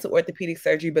who get into orthopedic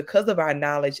surgery because of our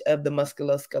knowledge of the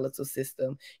musculoskeletal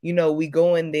system. You know, we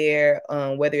go in there,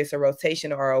 whether it's a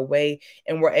rotation or a way,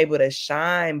 and we're able to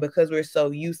shine because we're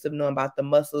so used to knowing about the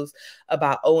muscles,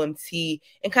 about OMT,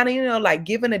 and kind of, you know, like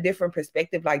giving a different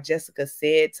perspective, like Jessica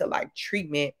said, to like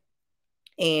treatment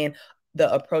and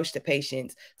the approach to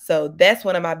patients. So that's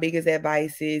one of my biggest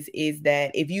advices, is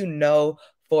that if you know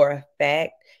for a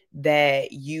fact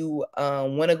that you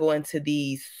want to go into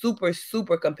these super,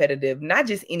 super competitive, not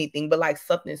just anything, but like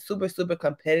something super, super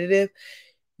competitive,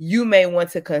 you may want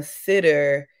to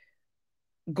consider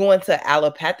going to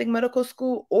allopathic medical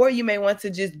school, or you may want to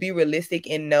just be realistic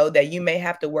and know that you may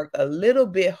have to work a little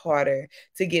bit harder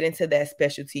to get into that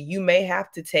specialty. You may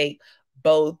have to take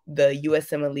both the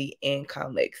USMLE and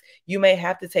COMLEX. You may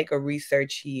have to take a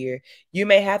research year. You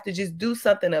may have to just do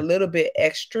something a little bit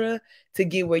extra to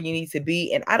get where you need to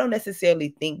be. And I don't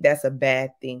necessarily think that's a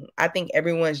bad thing. I think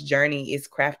everyone's journey is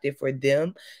crafted for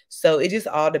them. So it just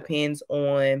all depends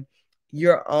on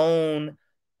your own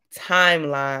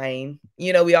timeline.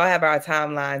 You know, we all have our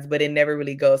timelines, but it never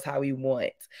really goes how we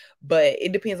want. But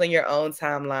it depends on your own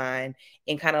timeline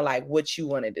and kind of like what you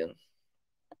want to do.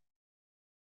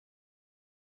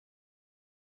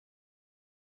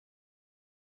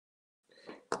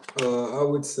 I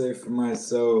would say for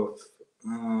myself,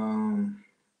 for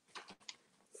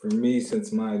me,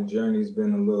 since my journey's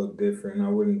been a little different, I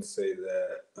wouldn't say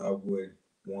that I would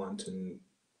want to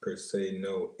per se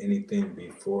know anything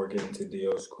before getting to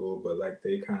DO school, but like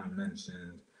they kind of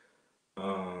mentioned,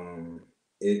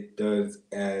 it does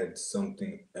add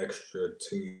something extra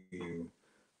to you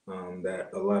that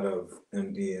a lot of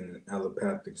MD and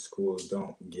allopathic schools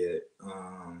don't get.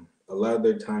 A lot of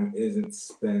their time isn't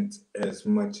spent as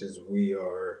much as we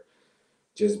are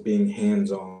just being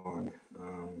hands on.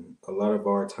 A lot of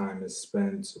our time is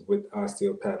spent with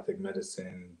osteopathic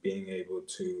medicine, being able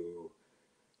to,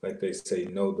 like they say,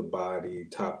 know the body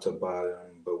top to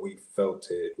bottom, but we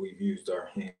felt it. We've used our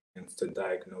hands to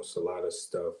diagnose a lot of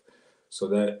stuff. So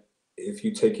that if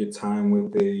you take your time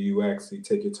with it, you actually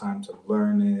take your time to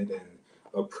learn it and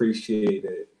appreciate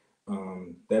it.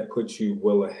 That puts you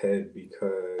well ahead,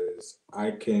 because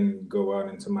I can go out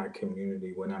into my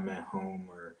community when I'm at home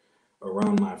or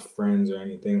around my friends or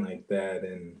anything like that,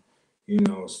 and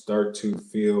start to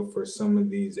feel for some of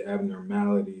these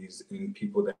abnormalities in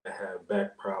people that have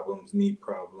back problems, knee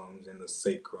problems, in the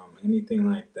sacrum, anything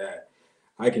like that.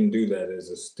 I can do that as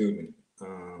a student.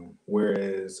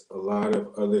 Whereas a lot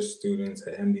of other students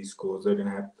at MD schools, they're going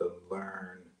to have to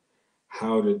learn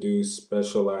how to do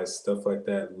specialized stuff like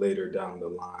that later down the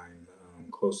line,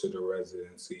 closer to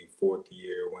residency, fourth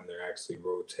year, when they're actually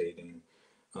rotating.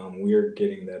 We're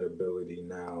getting that ability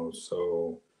now.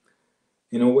 So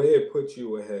in a way, it puts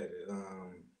you ahead.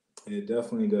 It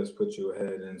definitely does put you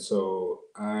ahead. And so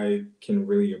I can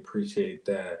really appreciate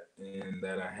that, and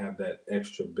that I have that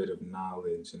extra bit of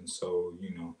knowledge. And so,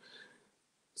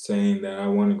 saying that I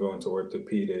want to go into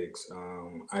orthopedics,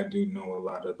 I do know a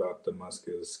lot about the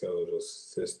musculoskeletal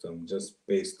system just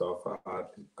based off of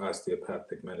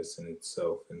osteopathic medicine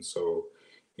itself. And so,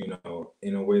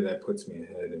 in a way, that puts me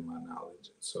ahead in my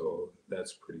knowledge. So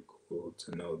that's pretty cool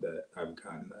to know that I've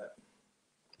gotten that.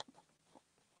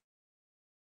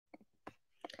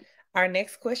 Our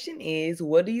next question is,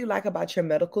 what do you like about your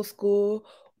medical school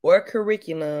or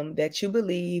curriculum that you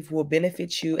believe will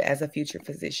benefit you as a future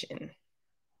physician?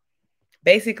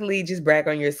 Basically, just brag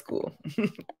on your school.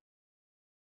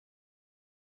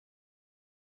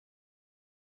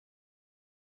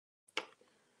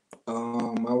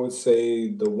 I would say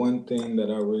the one thing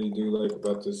that I really do like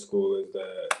about this school is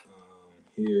that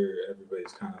here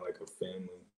everybody's kind of like a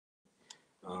family.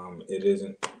 It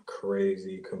isn't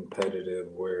crazy competitive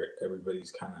where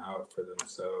everybody's kind of out for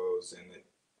themselves. And,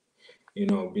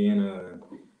 being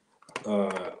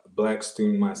a Black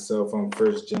student myself, I'm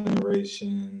first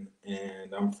generation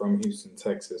and I'm from Houston,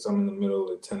 Texas. I'm in the middle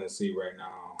of Tennessee right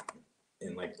now,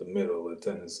 in like the middle of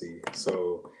Tennessee.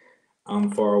 So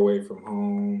I'm far away from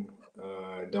home.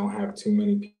 Don't have too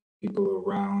many people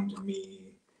around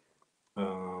me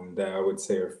that I would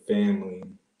say are family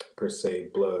per se,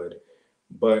 blood.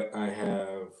 But I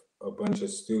have a bunch of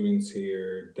students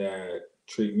here that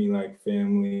treat me like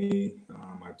family.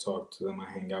 I talk to them, I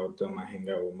hang out with them, I hang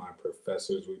out with my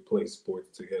professors. We play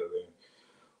sports together.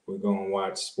 We go and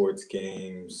watch sports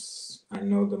games. I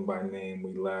know them by name.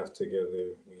 We laugh together.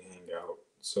 We hang out.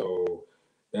 So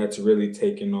that's really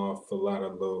taken off a lot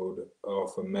of load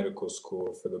off of medical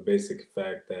school for the basic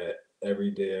fact that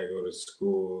every day I go to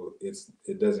school,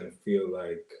 it doesn't feel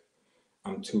like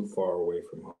I'm too far away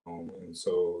from home, and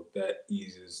so that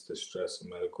eases the stress of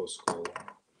medical school.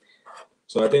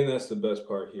 So I think that's the best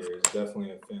part here. It's definitely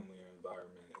a family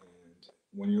environment, and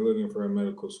when you're looking for a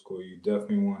medical school, you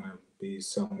definitely want to be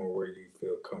somewhere where you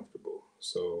feel comfortable.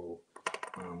 So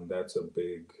that's a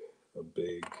big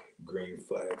green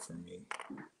flag for me.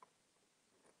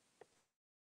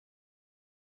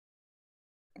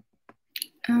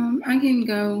 I can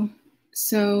go.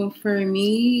 So for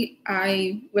me,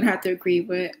 I would have to agree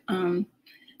with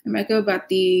Emeka about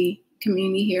the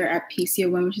community here at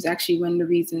PCOM, which is actually one of the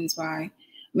reasons why. I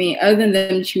mean, other than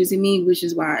them choosing me, which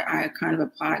is why I kind of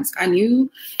applied. So I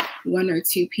knew one or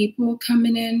two people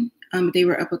coming in. They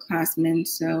were upperclassmen,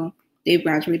 so they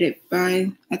graduated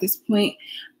by at this point.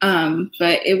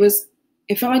 But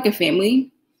it felt like a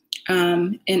family.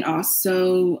 And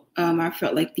also, I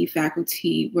felt like the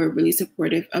faculty were really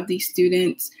supportive of these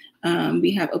students.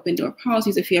 We have open door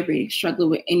policies. If you ever struggle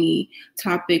with any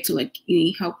topics or like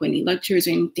any help with any lectures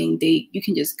or anything, you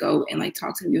can just go and like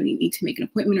talk to them. You don't need to make an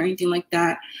appointment or anything like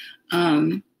that.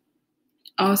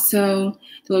 Also,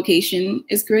 the location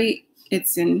is great.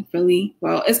 It's in Philly.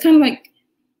 Well, it's kind of like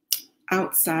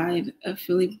outside of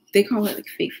Philly. They call it like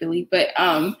fake Philly, but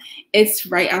it's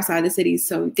right outside the city.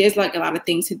 So there's like a lot of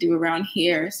things to do around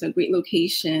here. So great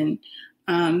location.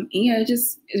 And yeah,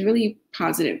 it's really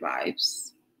positive vibes.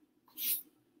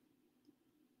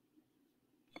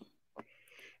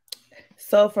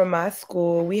 So for my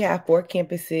school, we have 4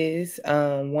 campuses,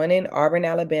 one in Auburn,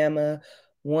 Alabama,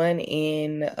 one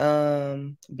in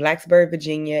Blacksburg,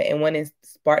 Virginia, and one in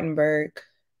Spartanburg,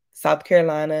 South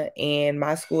Carolina, and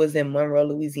my school is in Monroe,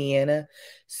 Louisiana.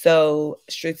 So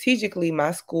strategically,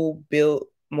 my school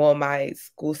my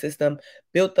school system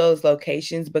built those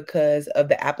locations because of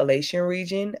the Appalachian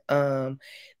region.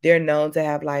 They're known to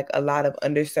have like a lot of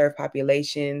underserved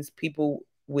populations, people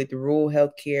with rural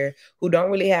healthcare who don't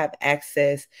really have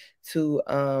access to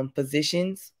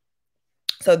physicians.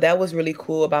 So that was really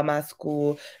cool about my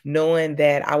school, knowing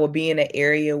that I would be in an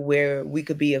area where we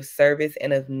could be of service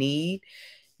and of need.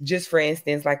 Just for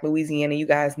instance, like Louisiana, you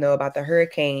guys know about the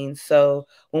hurricanes. So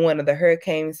when one of the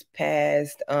hurricanes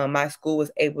passed, my school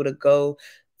was able to go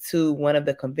to one of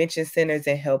the convention centers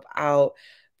and help out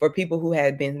for people who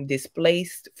had been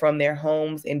displaced from their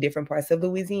homes in different parts of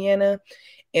Louisiana.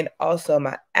 And also,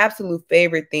 my absolute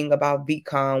favorite thing about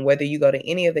VCOM, whether you go to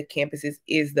any of the campuses,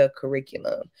 is the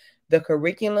curriculum. The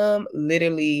curriculum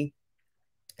literally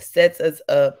sets us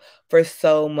up for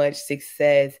so much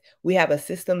success. We have a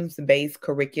systems-based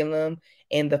curriculum,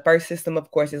 and the first system,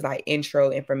 of course, is like intro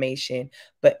information.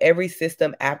 But every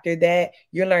system after that,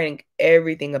 you're learning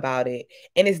everything about it,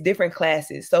 and it's different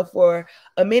classes. So for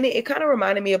a minute, it kind of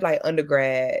reminded me of like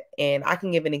undergrad, and I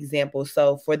can give an example.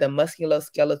 So for the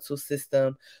musculoskeletal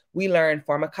system, we learned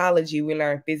pharmacology, we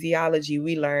learned physiology,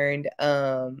 we learned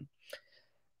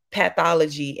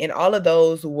pathology, and all of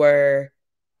those were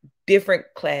different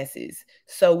classes.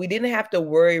 So we didn't have to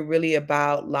worry really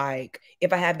about like,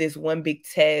 if I have this one big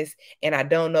test and I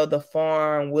don't know the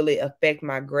pharm, will it affect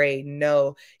my grade?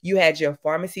 No, you had your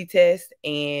pharmacy test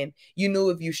and you knew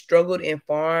if you struggled in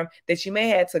pharm that you may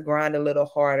have to grind a little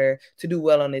harder to do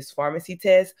well on this pharmacy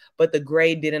test, but the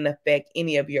grade didn't affect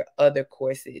any of your other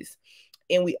courses.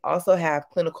 And we also have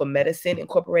clinical medicine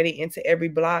incorporated into every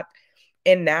block.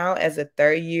 And now, as a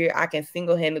third year, I can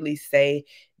single-handedly say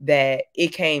that it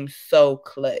came so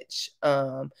clutch.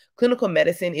 Clinical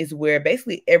medicine is where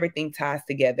basically everything ties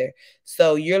together.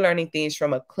 So you're learning things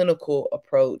from a clinical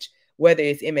approach, whether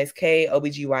it's MSK,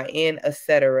 OBGYN,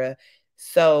 etc.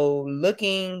 So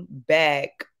looking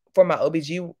back for my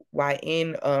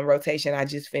OBGYN rotation I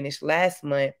just finished last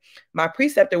month, my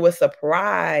preceptor was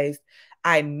surprised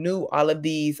I knew all of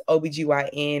these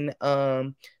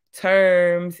OBGYN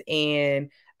terms, and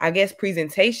I guess,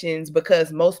 presentations,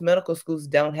 because most medical schools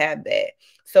don't have that.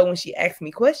 So when she asked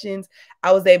me questions,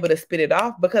 I was able to spit it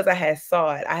off because I had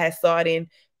saw it. I had saw it in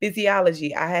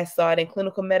physiology. I had saw it in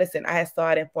clinical medicine. I had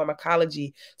saw it in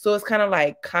pharmacology. So it's kind of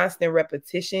like constant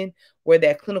repetition where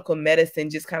that clinical medicine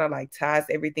just kind of like ties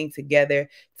everything together,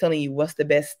 telling you what's the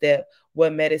best step,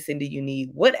 what medicine do you need,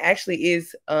 what actually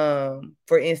is,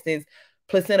 for instance,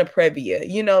 placenta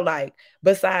previa, like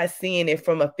besides seeing it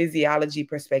from a physiology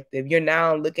perspective, you're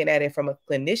now looking at it from a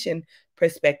clinician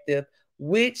perspective,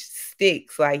 which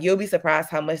sticks. Like, you'll be surprised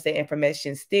how much that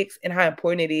information sticks and how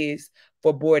important it is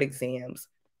for board exams.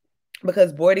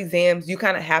 Because board exams, you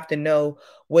kind of have to know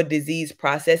what disease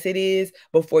process it is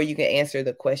before you can answer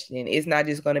the question. It's not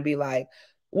just going to be like,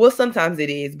 well, sometimes it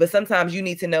is, but sometimes you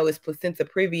need to know it's placenta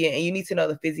previa and you need to know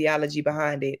the physiology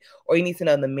behind it, or you need to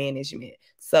know the management.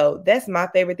 So that's my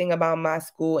favorite thing about my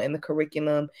school and the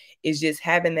curriculum, is just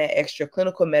having that extra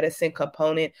clinical medicine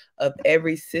component of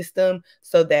every system,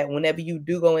 so that whenever you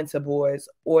do go into boards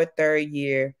or third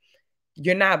year,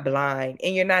 you're not blind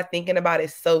and you're not thinking about it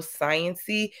so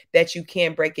sciencey that you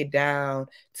can't break it down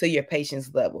to your patient's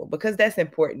level, because that's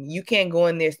important. You can't go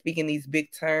in there speaking these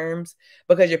big terms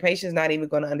because your patient's not even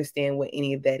going to understand what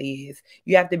any of that is.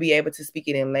 You have to be able to speak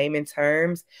it in layman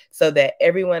terms so that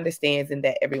everyone understands and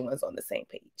that everyone's on the same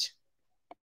page.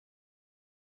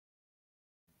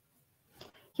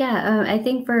 Yeah, I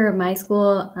think for my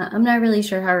school, I'm not really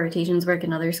sure how rotations work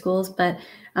in other schools, but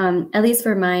at least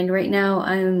for mine right now,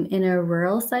 I'm in a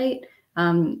rural site,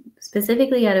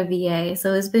 specifically at a VA.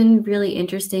 So it's been really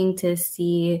interesting to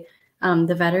see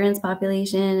the veterans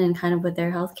population and kind of what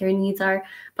their healthcare needs are,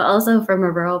 but also from a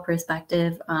rural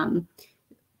perspective,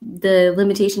 the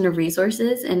limitation of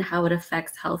resources and how it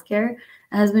affects healthcare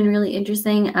has been really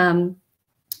interesting.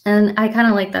 And I kind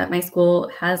of like that my school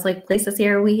has like places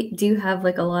here. We do have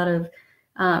like a lot of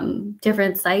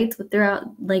different sites throughout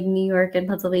like New York and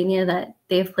Pennsylvania that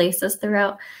they've placed us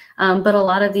throughout. But a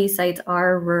lot of these sites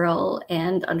are rural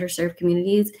and underserved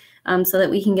communities, so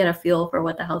that we can get a feel for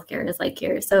what the healthcare is like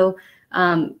here. So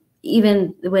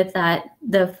even with that,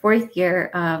 the fourth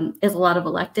year is a lot of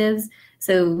electives.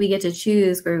 So we get to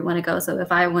choose where we want to go. So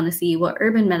if I want to see what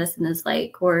urban medicine is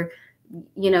like, or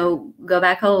go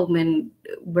back home and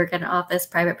work at an office,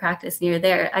 private practice near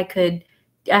there, I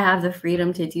have the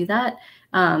freedom to do that.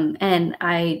 And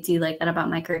I do like that about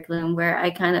my curriculum, where I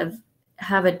kind of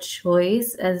have a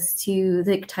choice as to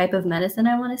the type of medicine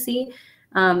I want to see.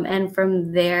 And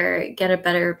from there, get a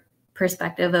better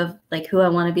perspective of like who I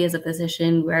want to be as a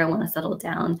physician, where I want to settle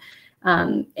down.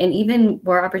 And even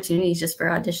more opportunities just for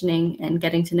auditioning and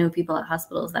getting to know people at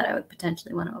hospitals that I would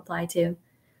potentially want to apply to.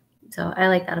 So I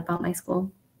like that about my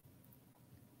school.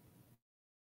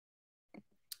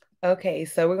 Okay,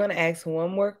 so we're going to ask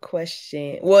one more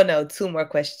question. Well, no, two more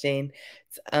questions.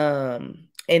 And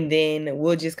then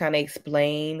we'll just kind of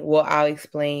explain, I'll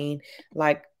explain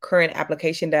like current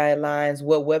application guidelines,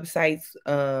 what websites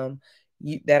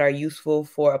that are useful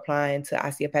for applying to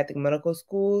osteopathic medical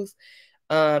schools,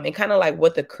 and kind of like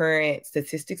what the current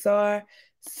statistics are.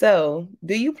 So,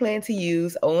 do you plan to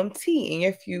use OMT in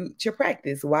your future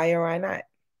practice? Why or why not?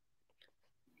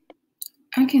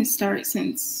 I can start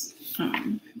since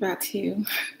I'm about to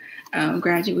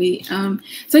graduate.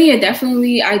 So yeah,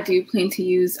 definitely I do plan to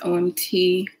use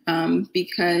OMT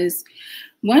because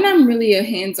one, I'm really a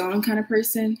hands-on kind of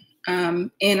person.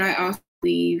 And I also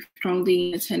believe strongly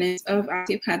in the tenets of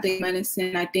osteopathic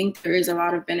medicine. I think there is a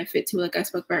lot of benefit to, like I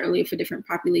spoke about earlier, for different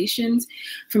populations.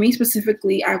 For me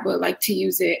specifically, I would like to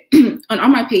use it on all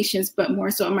my patients, but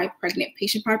more so on my pregnant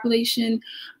patient population,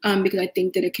 because I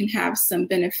think that it can have some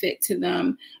benefit to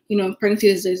them.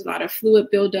 Pregnancy, there's a lot of fluid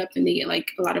buildup and they get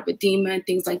like a lot of edema and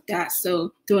things like that.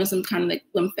 So doing some kind of like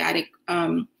lymphatic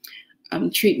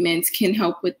treatments can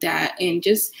help with that, and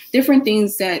just different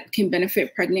things that can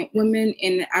benefit pregnant women.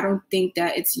 And I don't think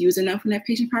that it's used enough in that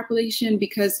patient population,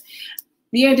 because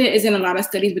there isn't a lot of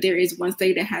studies, but there is one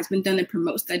study that has been done, the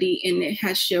PROMOTE study, and it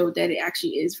has showed that it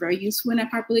actually is very useful in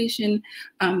that population.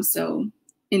 So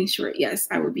in short, yes,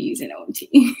 I would be using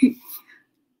OMT.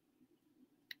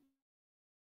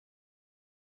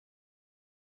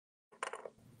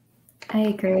 I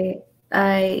agree.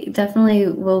 I definitely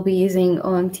will be using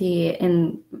OMT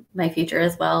in my future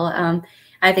as well.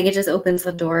 I think it just opens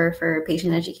the door for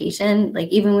patient education, like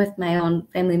even with my own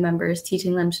family members,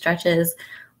 teaching them stretches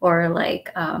or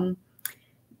like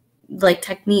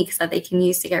techniques that they can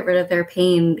use to get rid of their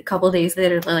pain. A couple of days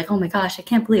later, they're like, "Oh my gosh, I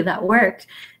can't believe that worked."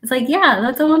 It's like, yeah,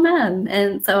 that's OMM.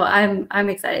 And so I'm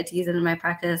excited to use it in my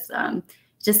practice,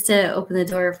 just to open the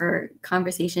door for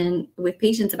conversation with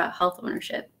patients about health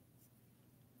ownership.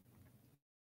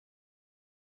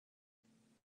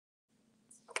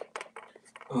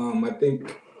 I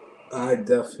think I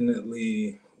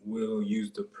definitely will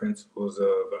use the principles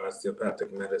of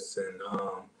osteopathic medicine,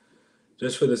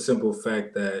 just for the simple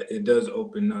fact that it does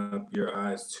open up your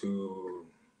eyes to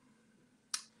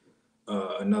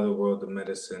another world of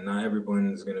medicine. Not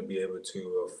everyone is going to be able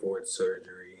to afford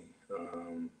surgery.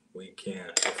 We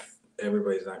can't,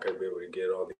 everybody's not going to be able to get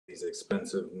all these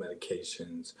expensive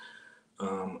medications.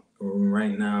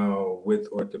 Right now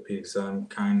with orthopedics, I'm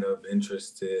kind of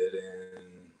interested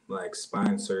in like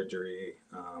spine surgery.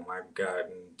 I've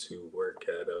gotten to work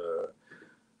at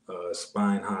a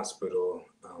spine hospital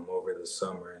over the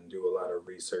summer and do a lot of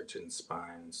research in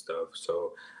spine and stuff.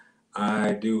 So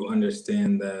I do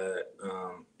understand that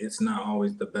it's not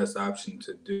always the best option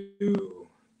to do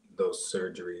those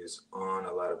surgeries on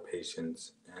a lot of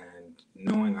patients. And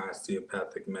knowing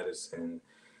osteopathic medicine,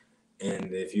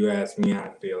 and if you ask me,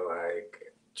 I feel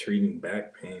like treating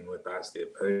back pain with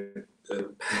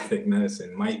osteopathic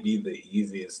medicine might be the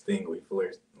easiest thing we've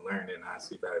learned in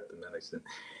osteopathic medicine.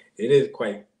 It is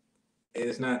quite,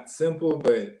 it's not simple,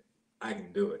 but I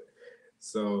can do it.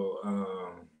 So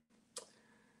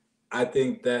I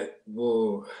think that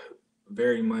will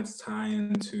very much tie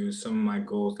into some of my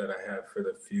goals that I have for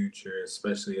the future,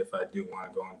 especially if I do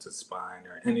want to go into spine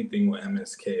or anything with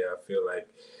MSK. I feel like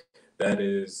that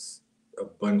is a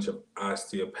bunch of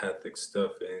osteopathic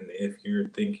stuff. And if you're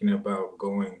thinking about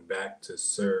going back to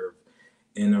serve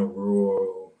in a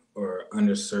rural or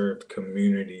underserved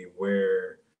community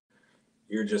where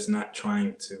you're just not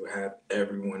trying to have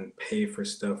everyone pay for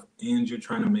stuff and you're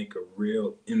trying to make a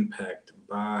real impact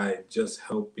by just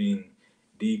helping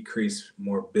decrease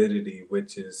morbidity,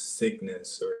 which is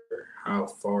sickness or how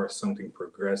far something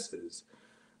progresses.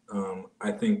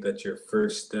 I think that your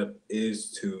first step is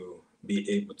to be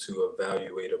able to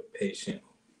evaluate a patient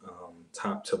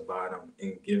top to bottom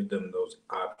and give them those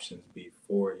options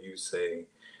before you say,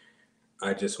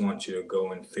 I just want you to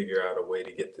go and figure out a way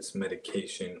to get this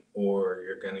medication, or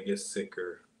you're going to get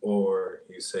sicker, or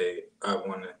you say, I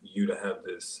want you to have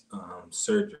this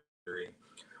surgery,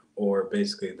 or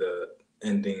basically the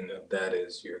ending of that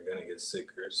is you're going to get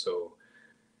sicker. So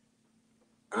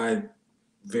I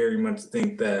very much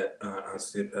think that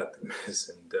osteopathic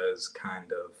medicine does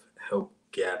kind of help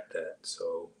gap that.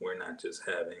 So we're not just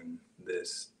having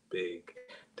this big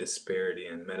disparity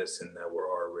in medicine that we're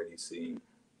already seeing.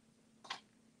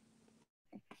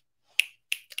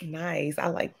 Nice. I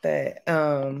like that.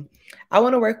 I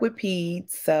want to work with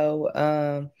peds,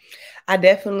 so I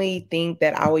definitely think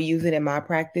that I will use it in my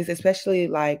practice, especially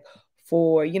like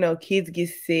for, kids get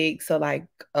sick. So like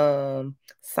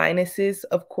sinuses,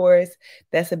 of course,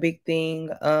 that's a big thing.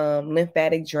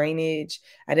 Lymphatic drainage,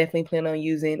 I definitely plan on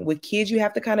using. With kids, you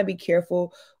have to kind of be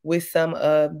careful with some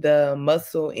of the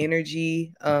muscle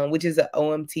energy, which is an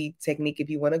OMT technique if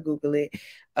you want to Google it.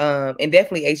 And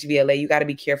definitely HVLA, you got to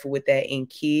be careful with that in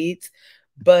kids.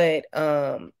 But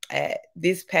at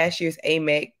this past year's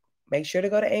AMEC, make sure to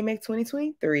go to AMEC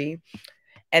 2023.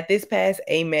 At this past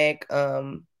AMEC,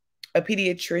 a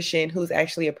pediatrician who's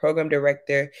actually a program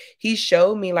director, he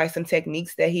showed me like some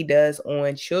techniques that he does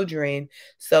on children.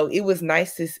 So it was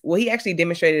nice to, well, he actually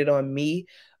demonstrated it on me,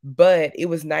 but it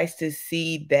was nice to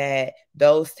see that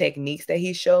those techniques that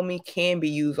he showed me can be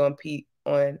used on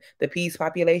the peds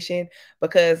population.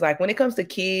 Because like when it comes to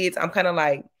kids, I'm kind of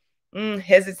like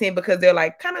hesitant because they're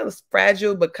like kind of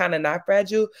fragile, but kind of not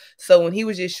fragile. So when he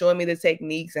was just showing me the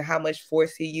techniques and how much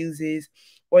force he uses,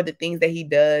 or the things that he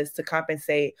does to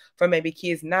compensate for maybe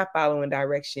kids not following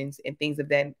directions and things of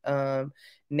that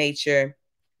nature,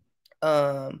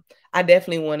 I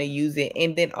definitely want to use it.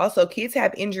 And then also kids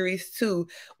have injuries too,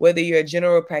 whether you're a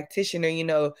general practitioner,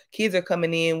 kids are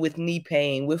coming in with knee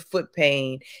pain, with foot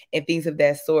pain, and things of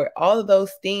that sort. All of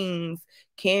those things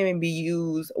can be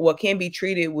used or can be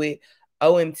treated with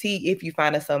OMT if you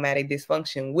find a somatic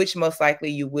dysfunction, which most likely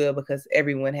you will because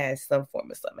everyone has some form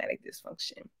of somatic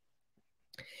dysfunction.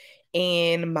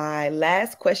 And my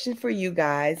last question for you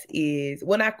guys is,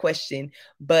 well, not question,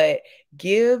 but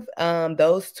give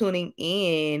those tuning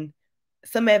in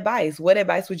some advice. What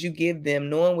advice would you give them,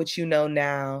 knowing what you know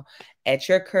now at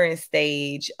your current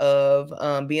stage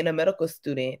of being a medical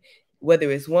student,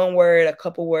 whether it's one word, a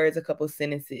couple words, a couple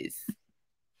sentences?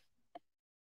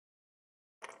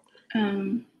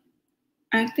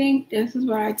 I think this is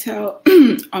what I tell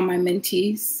all my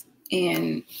mentees,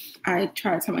 and I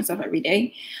try to tell myself every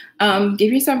day.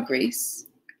 Give yourself grace.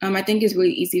 I think it's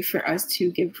really easy for us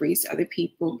to give grace to other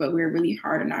people, but we're really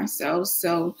hard on ourselves.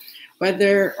 So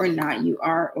whether or not you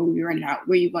are or you are not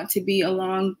where you want to be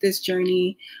along this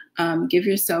journey, give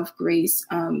yourself grace,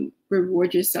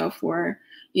 reward yourself for,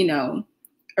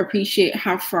 appreciate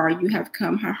how far you have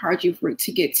come, how hard you've worked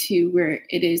to get to where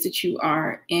it is that you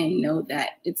are, and know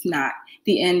that it's not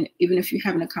the end. Even if you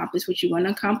haven't accomplished what you want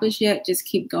to accomplish yet, just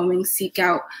keep going, seek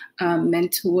out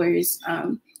mentors,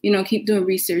 keep doing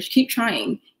research, keep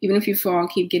trying. Even if you fall,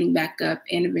 keep getting back up,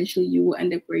 and eventually you will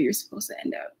end up where you're supposed to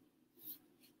end up.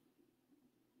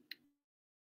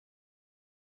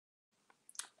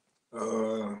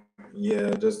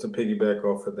 Yeah, just to piggyback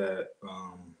off of that,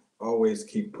 always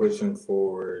keep pushing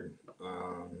forward,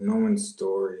 knowing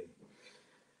story.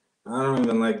 I don't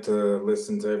even like to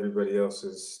listen to everybody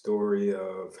else's story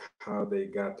of how they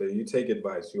got there. You take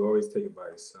advice. You always take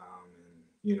advice,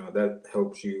 and that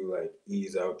helps you like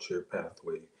ease out your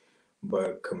pathway.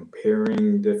 But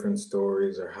comparing different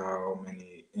stories or how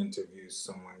many interviews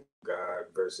someone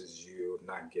got versus you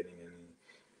not getting any,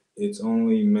 it's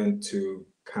only meant to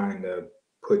kind of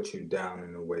put you down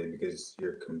in a way because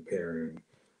you're comparing.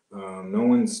 No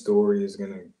one's story is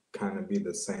going to kind of be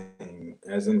the same.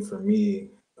 As in, for me,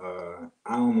 I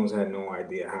almost had no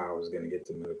idea how I was going to get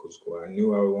to medical school. I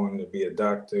knew I wanted to be a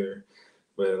doctor,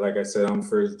 but like I said, I'm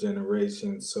first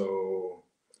generation, so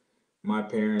my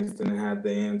parents didn't have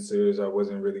the answers. I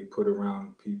wasn't really put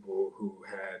around people who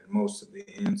had most of the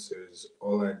answers.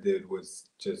 All I did was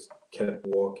just kept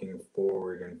walking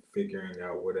forward and figuring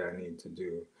out what I need to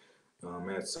do.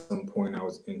 At some point, I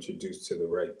was introduced to the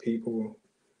right people.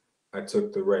 I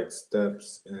took the right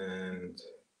steps, and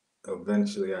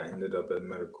eventually I ended up at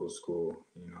medical school.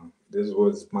 This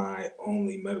was my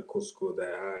only medical school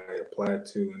that I applied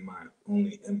to and my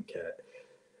only MCAT.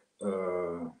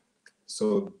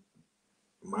 So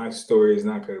my story is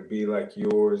not going to be like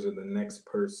yours or the next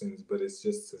person's, but it's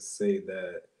just to say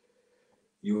that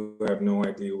you have no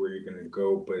idea where you're going to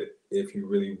go. But if you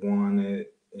really want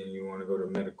it and you want to go to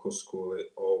medical school,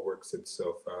 it all works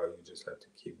itself out. You just have to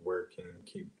keep working,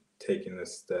 keep taking the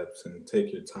steps, and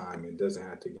take your time. It doesn't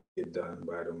have to get done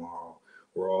by tomorrow.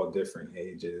 We're all different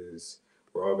ages.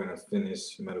 We're all going to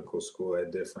finish medical school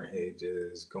at different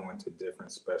ages, going to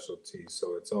different specialties.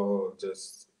 So it's all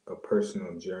just a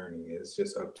personal journey. It's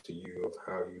just up to you of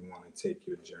how you want to take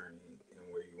your journey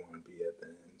and where you want to be at the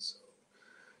end. So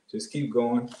just keep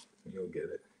going and you'll get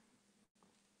it.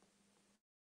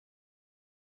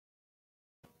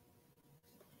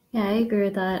 Yeah, I agree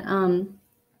with that.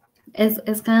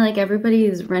 It's kind of like everybody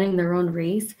is running their own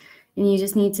race, and you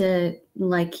just need to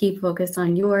like keep focused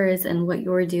on yours and what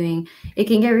you're doing. It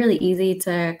can get really easy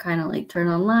to kind of like turn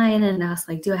online and ask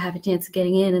like, do I have a chance of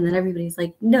getting in? And then everybody's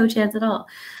like, no chance at all.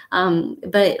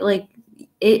 But like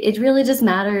it really just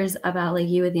matters about like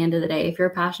you at the end of the day. If you're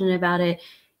passionate about it,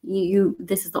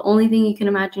 this is the only thing you can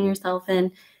imagine yourself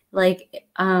in. Like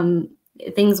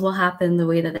things will happen the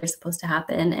way that they're supposed to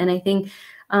happen. And I think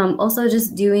also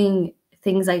just doing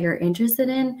things that you're interested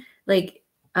in, like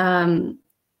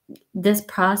this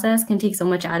process can take so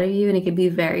much out of you, and it can be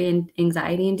very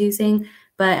anxiety inducing,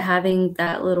 but having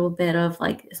that little bit of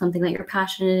like something that you're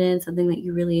passionate in, something that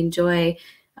you really enjoy,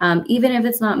 even if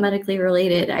it's not medically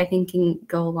related, I think can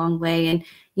go a long way. And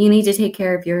you need to take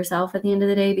care of yourself at the end of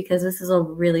the day, because this is a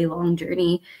really long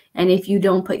journey. And if you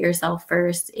don't put yourself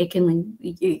first,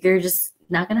 you're just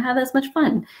not going to have as much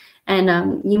fun.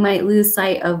 And you might lose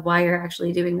sight of why you're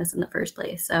actually doing this in the first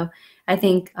place. So I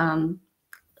think,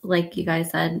 like you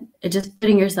guys said, just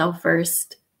putting yourself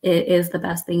first is the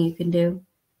best thing you can do.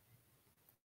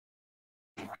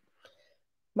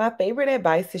 My favorite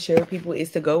advice to share with people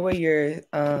is to go where you're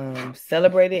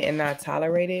celebrated and not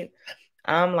tolerated.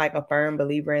 I'm like a firm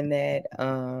believer in that.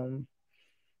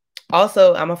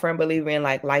 Also, I'm a firm believer in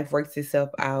like life works itself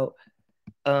out.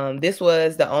 This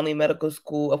was the only medical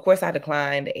school. Of course, I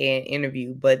declined an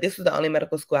interview, but this was the only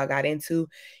medical school I got into,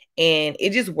 and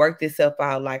it just worked itself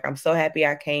out. Like, I'm so happy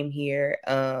I came here.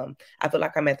 I feel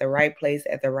like I'm at the right place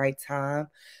at the right time.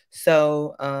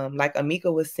 So, like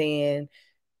Amika was saying,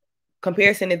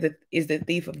 comparison is the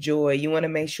thief of joy. You want to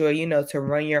make sure, to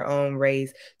run your own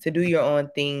race, to do your own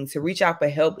thing, to reach out for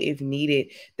help if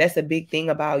needed. That's a big thing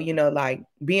about, like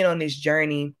being on this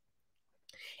journey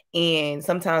and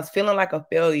sometimes feeling like a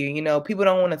failure. People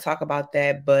don't want to talk about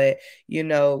that, but,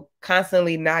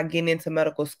 constantly not getting into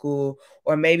medical school,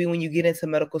 or maybe when you get into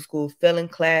medical school, failing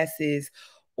classes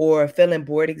or failing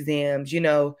board exams,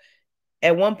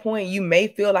 at one point you may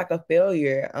feel like a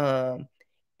failure.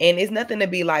 And it's nothing to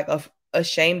be like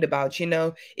ashamed about.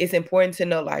 It's important to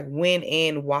know like when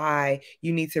and why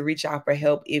you need to reach out for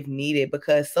help if needed,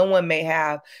 because someone may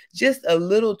have just a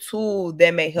little tool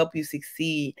that may help you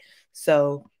succeed.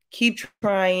 So keep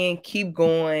trying, keep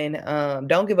going.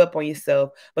 Don't give up on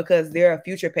yourself, because there are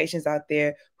future patients out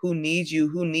there who need you,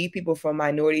 who need people from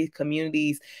minority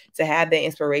communities to have the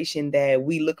inspiration that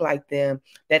we look like them,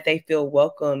 that they feel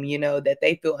welcome, you know, that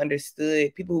they feel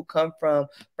understood. People who come from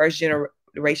first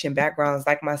generation backgrounds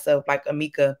like myself, like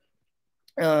Amika,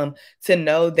 to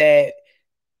know that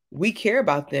we care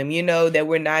about them, you know, that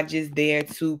we're not just there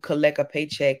to collect a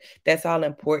paycheck. That's all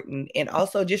important. And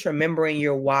also just remembering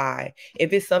your why.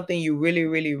 If it's something you really,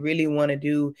 really, really want to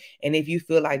do, and if you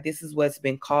feel like this is what's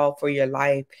been called for your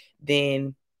life,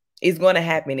 then it's going to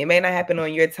happen. It may not happen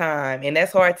on your time. And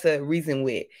that's hard to reason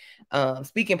with.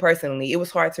 Speaking personally, it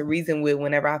was hard to reason with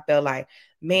whenever I felt like,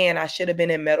 man, I should have been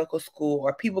in medical school,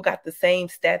 or people got the same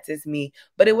stats as me,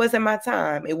 but it wasn't my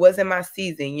time. It wasn't my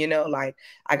season, you know, like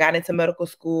I got into medical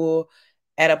school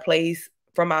at a place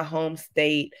from my home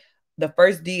state, the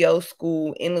first DO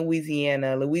school in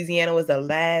Louisiana. Louisiana was the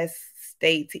last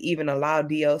state to even allow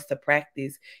DOs to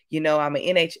practice. You know, I'm an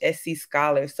NHSC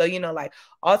scholar. So, you know, like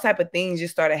all type of things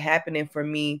just started happening for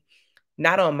me,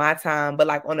 not on my time, but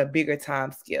like on a bigger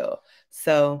time scale.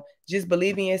 So just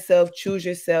believe in yourself, choose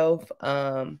yourself,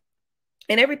 and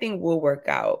everything will work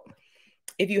out.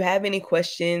 If you have any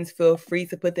questions, feel free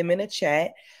to put them in a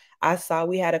chat. I saw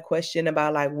we had a question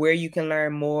about like where you can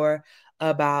learn more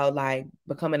about like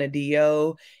becoming a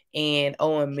DO and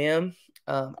OMM.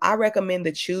 I recommend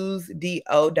the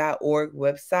choosedo.org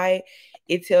website.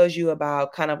 It tells you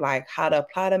about kind of like how to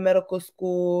apply to medical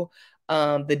school,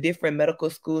 the different medical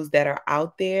schools that are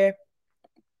out there,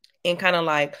 and kind of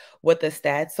like what the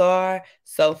stats are.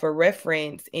 So for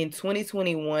reference, in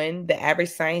 2021, the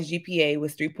average science GPA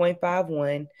was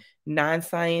 3.51,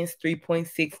 non-science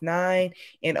 3.69,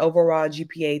 and overall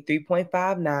GPA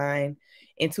 3.59.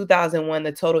 In 2001,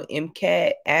 the total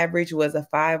MCAT average was a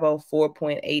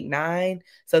 504.89.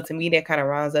 So to me, that kind of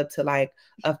rounds up to like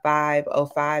a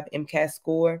 505 MCAT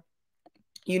score.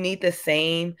 You need the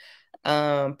same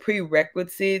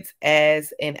prerequisites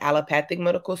as an allopathic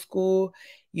medical school.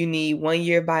 You need 1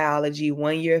 year of biology,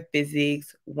 1 year of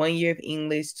physics, 1 year of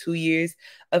English, 2 years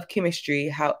of chemistry.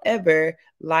 However,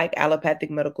 like allopathic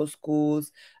medical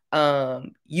schools,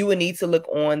 you would need to look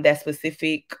on that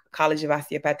specific College of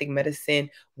Osteopathic Medicine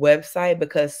website,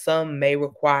 because some may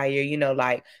require, you know,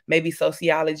 like maybe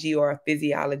sociology or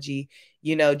physiology,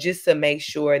 you know, just to make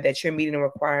sure that you're meeting the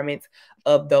requirements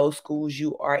of those schools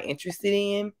you are interested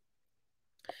in.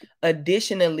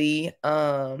 Additionally,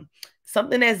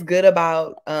 something that's good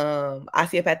about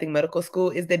osteopathic medical school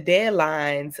is the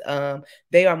deadlines.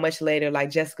 They are much later. Like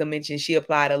Jessica mentioned, she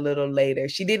applied a little later.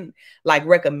 She didn't like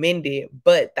recommend it,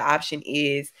 but the option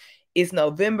is it's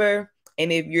November.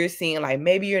 And if you're seeing like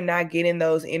maybe you're not getting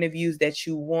those interviews that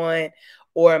you want,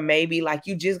 or maybe like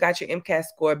you just got your MCAT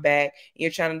score back and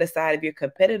you're trying to decide if you're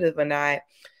competitive or not,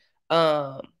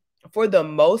 for the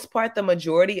most part, the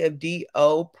majority of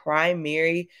DO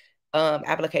primary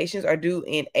applications are due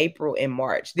in April and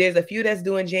March. There's a few that's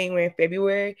due in January and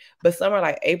February, but some are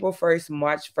like April 1st,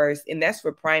 March 1st, and that's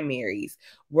for primaries,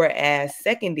 whereas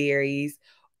secondaries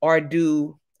are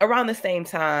due around the same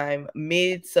time,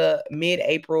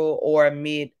 mid-April or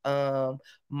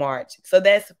mid-March. So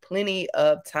that's plenty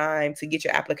of time to get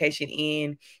your application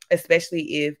in, especially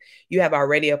if you have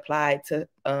already applied to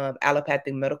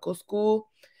allopathic medical school.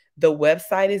 The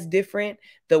website is different.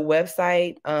 The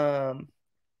website,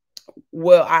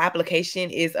 well, our application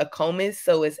is AACOMAS,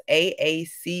 so it's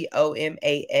AACOMAS.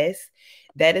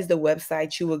 That is the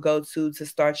website you would go to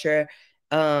start your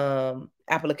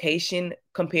application,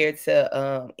 compared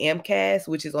to AMCAS,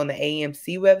 which is on the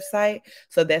AMC website.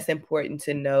 So that's important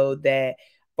to know, that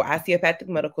for osteopathic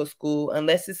medical school,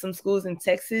 unless it's some schools in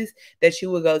Texas, that you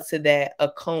will go to that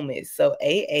AACOMAS. So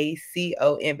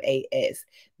AACOMAS.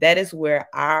 That is where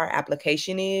our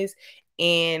application is.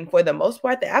 And for the most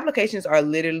part, the applications are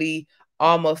literally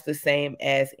almost the same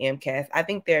as MCAS. I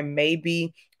think there may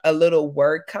be a little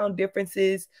word count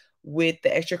differences with the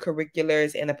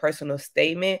extracurriculars and the personal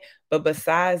statement. But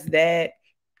besides that,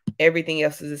 everything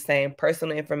else is the same.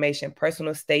 Personal information,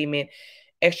 personal statement,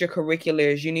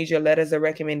 extracurriculars, you need your letters of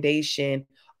recommendation.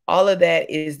 All of that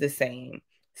is the same.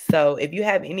 So if you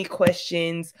have any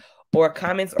questions or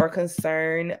comments or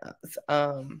concerns,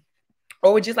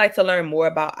 or would just like to learn more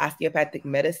about osteopathic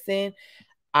medicine,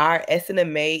 our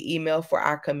SNMA email for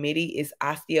our committee is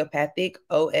osteopathic,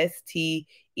 OSTEOPATHIC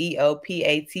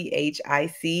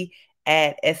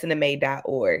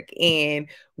snma.org. And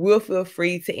we'll feel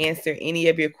free to answer any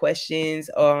of your questions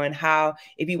on how,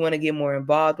 if you want to get more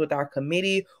involved with our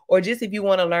committee, or just if you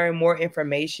want to learn more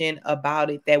information about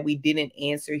it that we didn't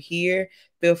answer here,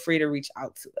 feel free to reach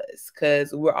out to us,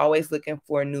 because we're always looking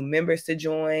for new members to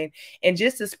join and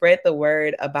just to spread the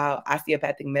word about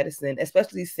osteopathic medicine,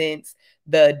 especially since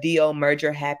the DO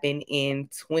merger happened in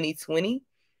 2020.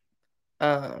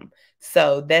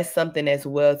 So that's something as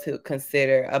well to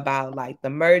consider about like the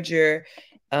merger,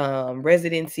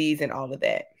 residencies, and all of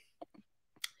that.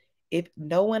 If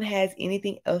no one has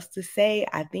anything else to say,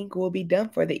 I think we'll be done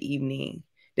for the evening.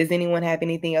 Does anyone have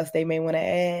anything else they may want to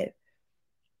add?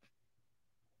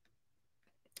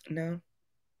 No?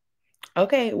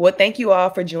 Okay. Well, thank you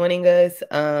all for joining us.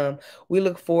 We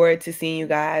look forward to seeing you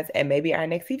guys at maybe our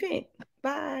next event.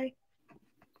 Bye.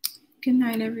 Good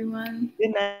night, everyone.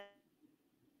 Good night.